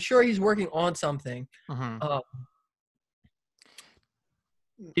else. So I'm sure he's working on something. Mm-hmm.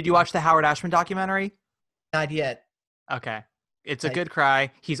 Did you watch the Howard Ashman documentary? Not yet. Okay. It's a good cry.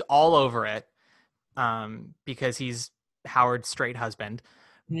 He's all over it because he's Howard's straight husband.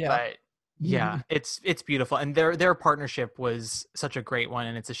 Yeah. But yeah, it's beautiful. And their partnership was such a great one,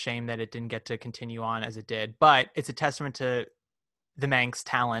 and it's a shame that it didn't get to continue on as it did. But it's a testament to the Manx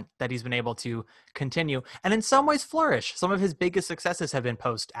talent that he's been able to continue and in some ways flourish. Some of his biggest successes have been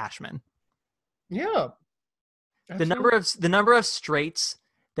post Ashman. Yeah. Absolutely. The number of straights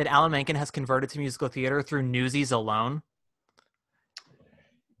that Alan Menken has converted to musical theater through Newsies alone.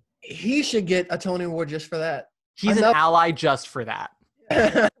 He should get a Tony Award just for that. He's an ally just for that.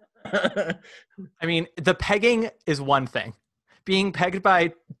 I mean, the pegging is one thing. Being pegged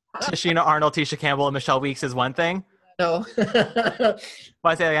by Tashina Arnold, Tisha Campbell, and Michelle Weeks is one thing. No.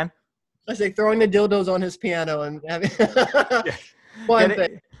 Why say that again? I say throwing the dildos on his piano and having one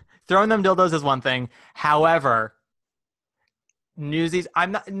thing. Throwing them dildos is one thing. However, Newsies,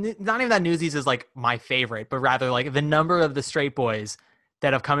 I'm not even that Newsies is like my favorite, but rather like the number of the straight boys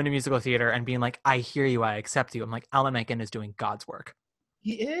that have come into musical theater and being like, I hear you, I accept you. I'm like, Alan Menken is doing God's work.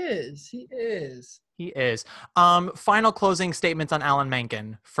 He is. Final closing statements on Alan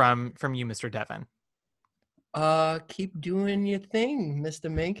Menken from you, Mr. Devin. Keep doing your thing,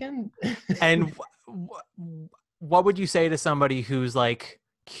 Mr. Menken. And what would you say to somebody who's like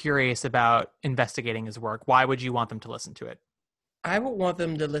curious about investigating his work? Why would you want them to listen to it? I would want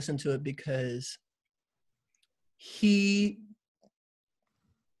them to listen to it because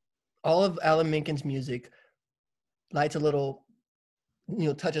all of Alan Menken's music lights a little,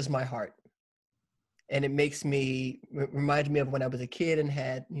 touches my heart. And it reminds me of when I was a kid and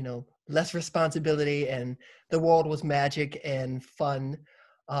had, less responsibility and the world was magic and fun.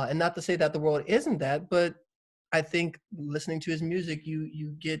 And not to say that the world isn't that, but I think listening to his music,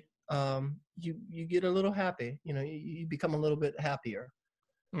 you get you get a little happy. You become a little bit happier.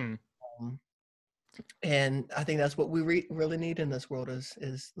 And I think that's what we really need in this world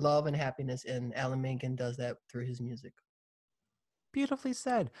is love and happiness. And Alan Menken does that through his music. Beautifully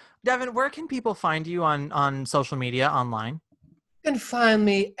said. Devin, where can people find you on social media online? You can find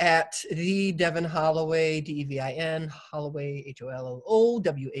me at the Devin Holloway, DEVIN, Holloway,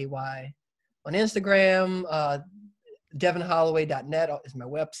 HOLOWAY on Instagram. DevinHolloway.net is my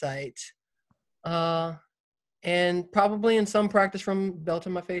website. And probably in some practice from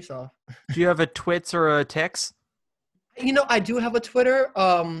belting my face off. Do you have a Twits or a Tix? I do have a Twitter.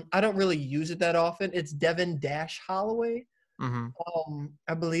 I don't really use it that often. It's Devin-Holloway. Mm-hmm.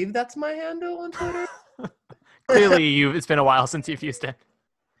 I believe that's my handle on Twitter. Clearly, it's been a while since you've used it.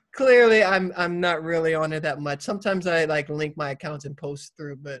 Clearly, I'm not really on it that much. Sometimes I link my accounts and post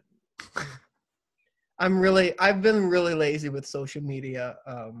through, but I've been really lazy with social media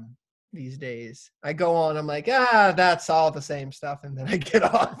these days. I go on, I'm like, that's all the same stuff, and then I get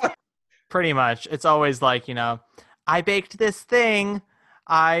off. Pretty much. It's always like, I baked this thing.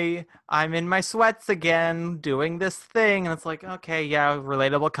 I'm in my sweats again doing this thing. And it's like, okay, yeah,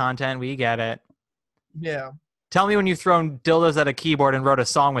 relatable content. We get it. Yeah. Tell me when you've thrown dildos at a keyboard and wrote a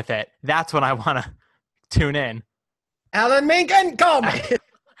song with it. That's when I want to tune in. Alan Menken, come!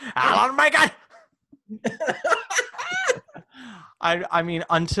 Alan Menken! I mean,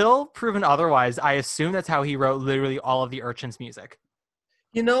 until proven otherwise, I assume that's how he wrote literally all of the Urchins' music.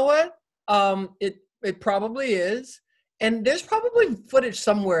 You know what? It probably is. And there's probably footage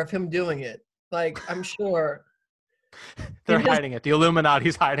somewhere of him doing it. Like, I'm sure. They're hiding it. The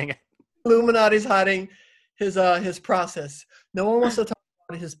Illuminati's hiding it. Illuminati's hiding his process. No one wants to talk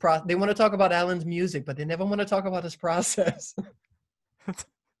about his process. They want to talk about Alan's music, but they never want to talk about his process.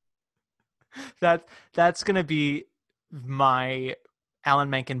 That's going to be my Alan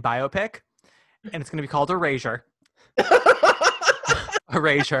Menken biopic, and it's going to be called Erasure.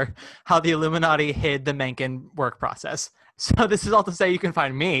 Erasure, how the Illuminati hid the Menken work process. So this is all to say you can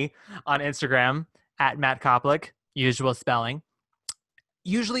find me on Instagram at Matt Koplik, usual spelling.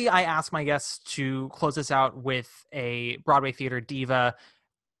 Usually I ask my guests to close us out with a Broadway theater diva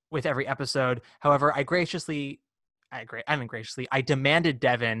with every episode. However, I demanded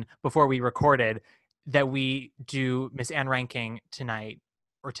Devin before we recorded that we do Miss Anne Ranking tonight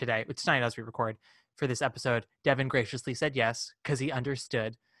or today. It's tonight as we record for this episode. Devin graciously said yes because he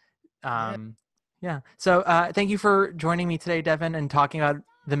understood. Yeah. So thank you for joining me today, Devin, and talking about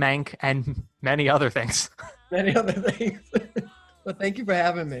the Mank and many other things. Many other things. Well, thank you for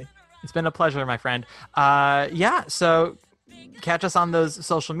having me. It's been a pleasure, my friend. So catch us on those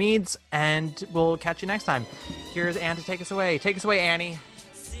social medias, and we'll catch you next time. Here's Anne to take us away. Take us away, Annie.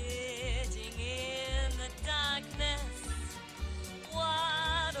 Sitting in the darkness,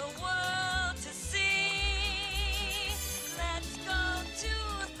 what a world to see. Let's go to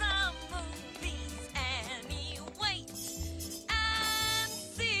the movies, Annie, wait and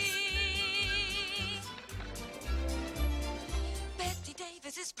see. Betty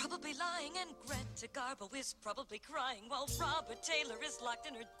Davis is probably lying, and Greta Garbo is probably crying, while Robert Taylor is locked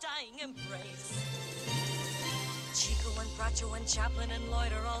in her dying embrace. Chico and Bracho and Chaplin and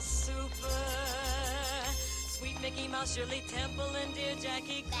Lloyd are all super. Sweet Mickey Mouse, Shirley Temple, and dear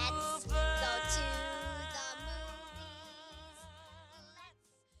Jackie Cooper. Let's go to the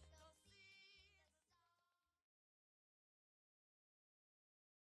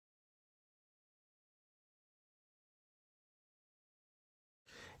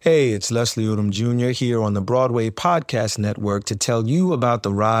Hey, it's Leslie Odom Jr. here on the Broadway Podcast Network to tell you about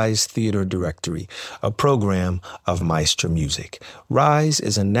the Rise Theater Directory, a program of Maestro Music. Rise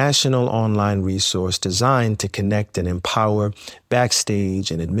is a national online resource designed to connect and empower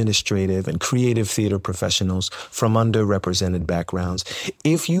backstage and administrative and creative theater professionals from underrepresented backgrounds.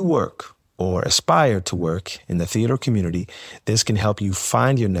 If you work or aspire to work in the theater community, this can help you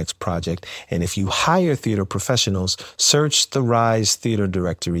find your next project. And if you hire theater professionals, search the Rise Theater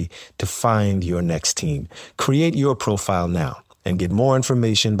Directory to find your next team. Create your profile now and get more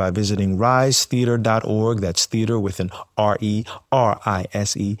information by visiting risetheater.org. That's theater with an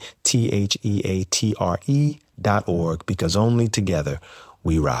RERISETHEATRE.org, because only together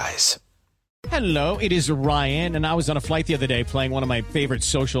we rise. Hello, it is Ryan, and I was on a flight the other day playing one of my favorite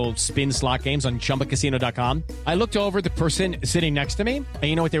social spin slot games on ChumbaCasino.com. I looked over at the person sitting next to me, and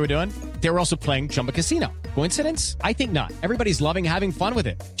you know what they were doing? They were also playing Chumba Casino. Coincidence? I think not. Everybody's loving having fun with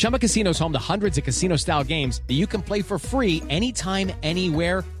it. Chumba Casino is home to hundreds of casino-style games that you can play for free anytime,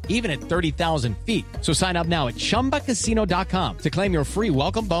 anywhere, even at 30,000 feet. So sign up now at ChumbaCasino.com to claim your free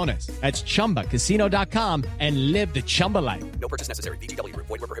welcome bonus. That's ChumbaCasino.com and live the Chumba life. No purchase necessary. VGW Group.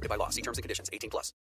 Void where prohibited by law. See terms and conditions. 18+.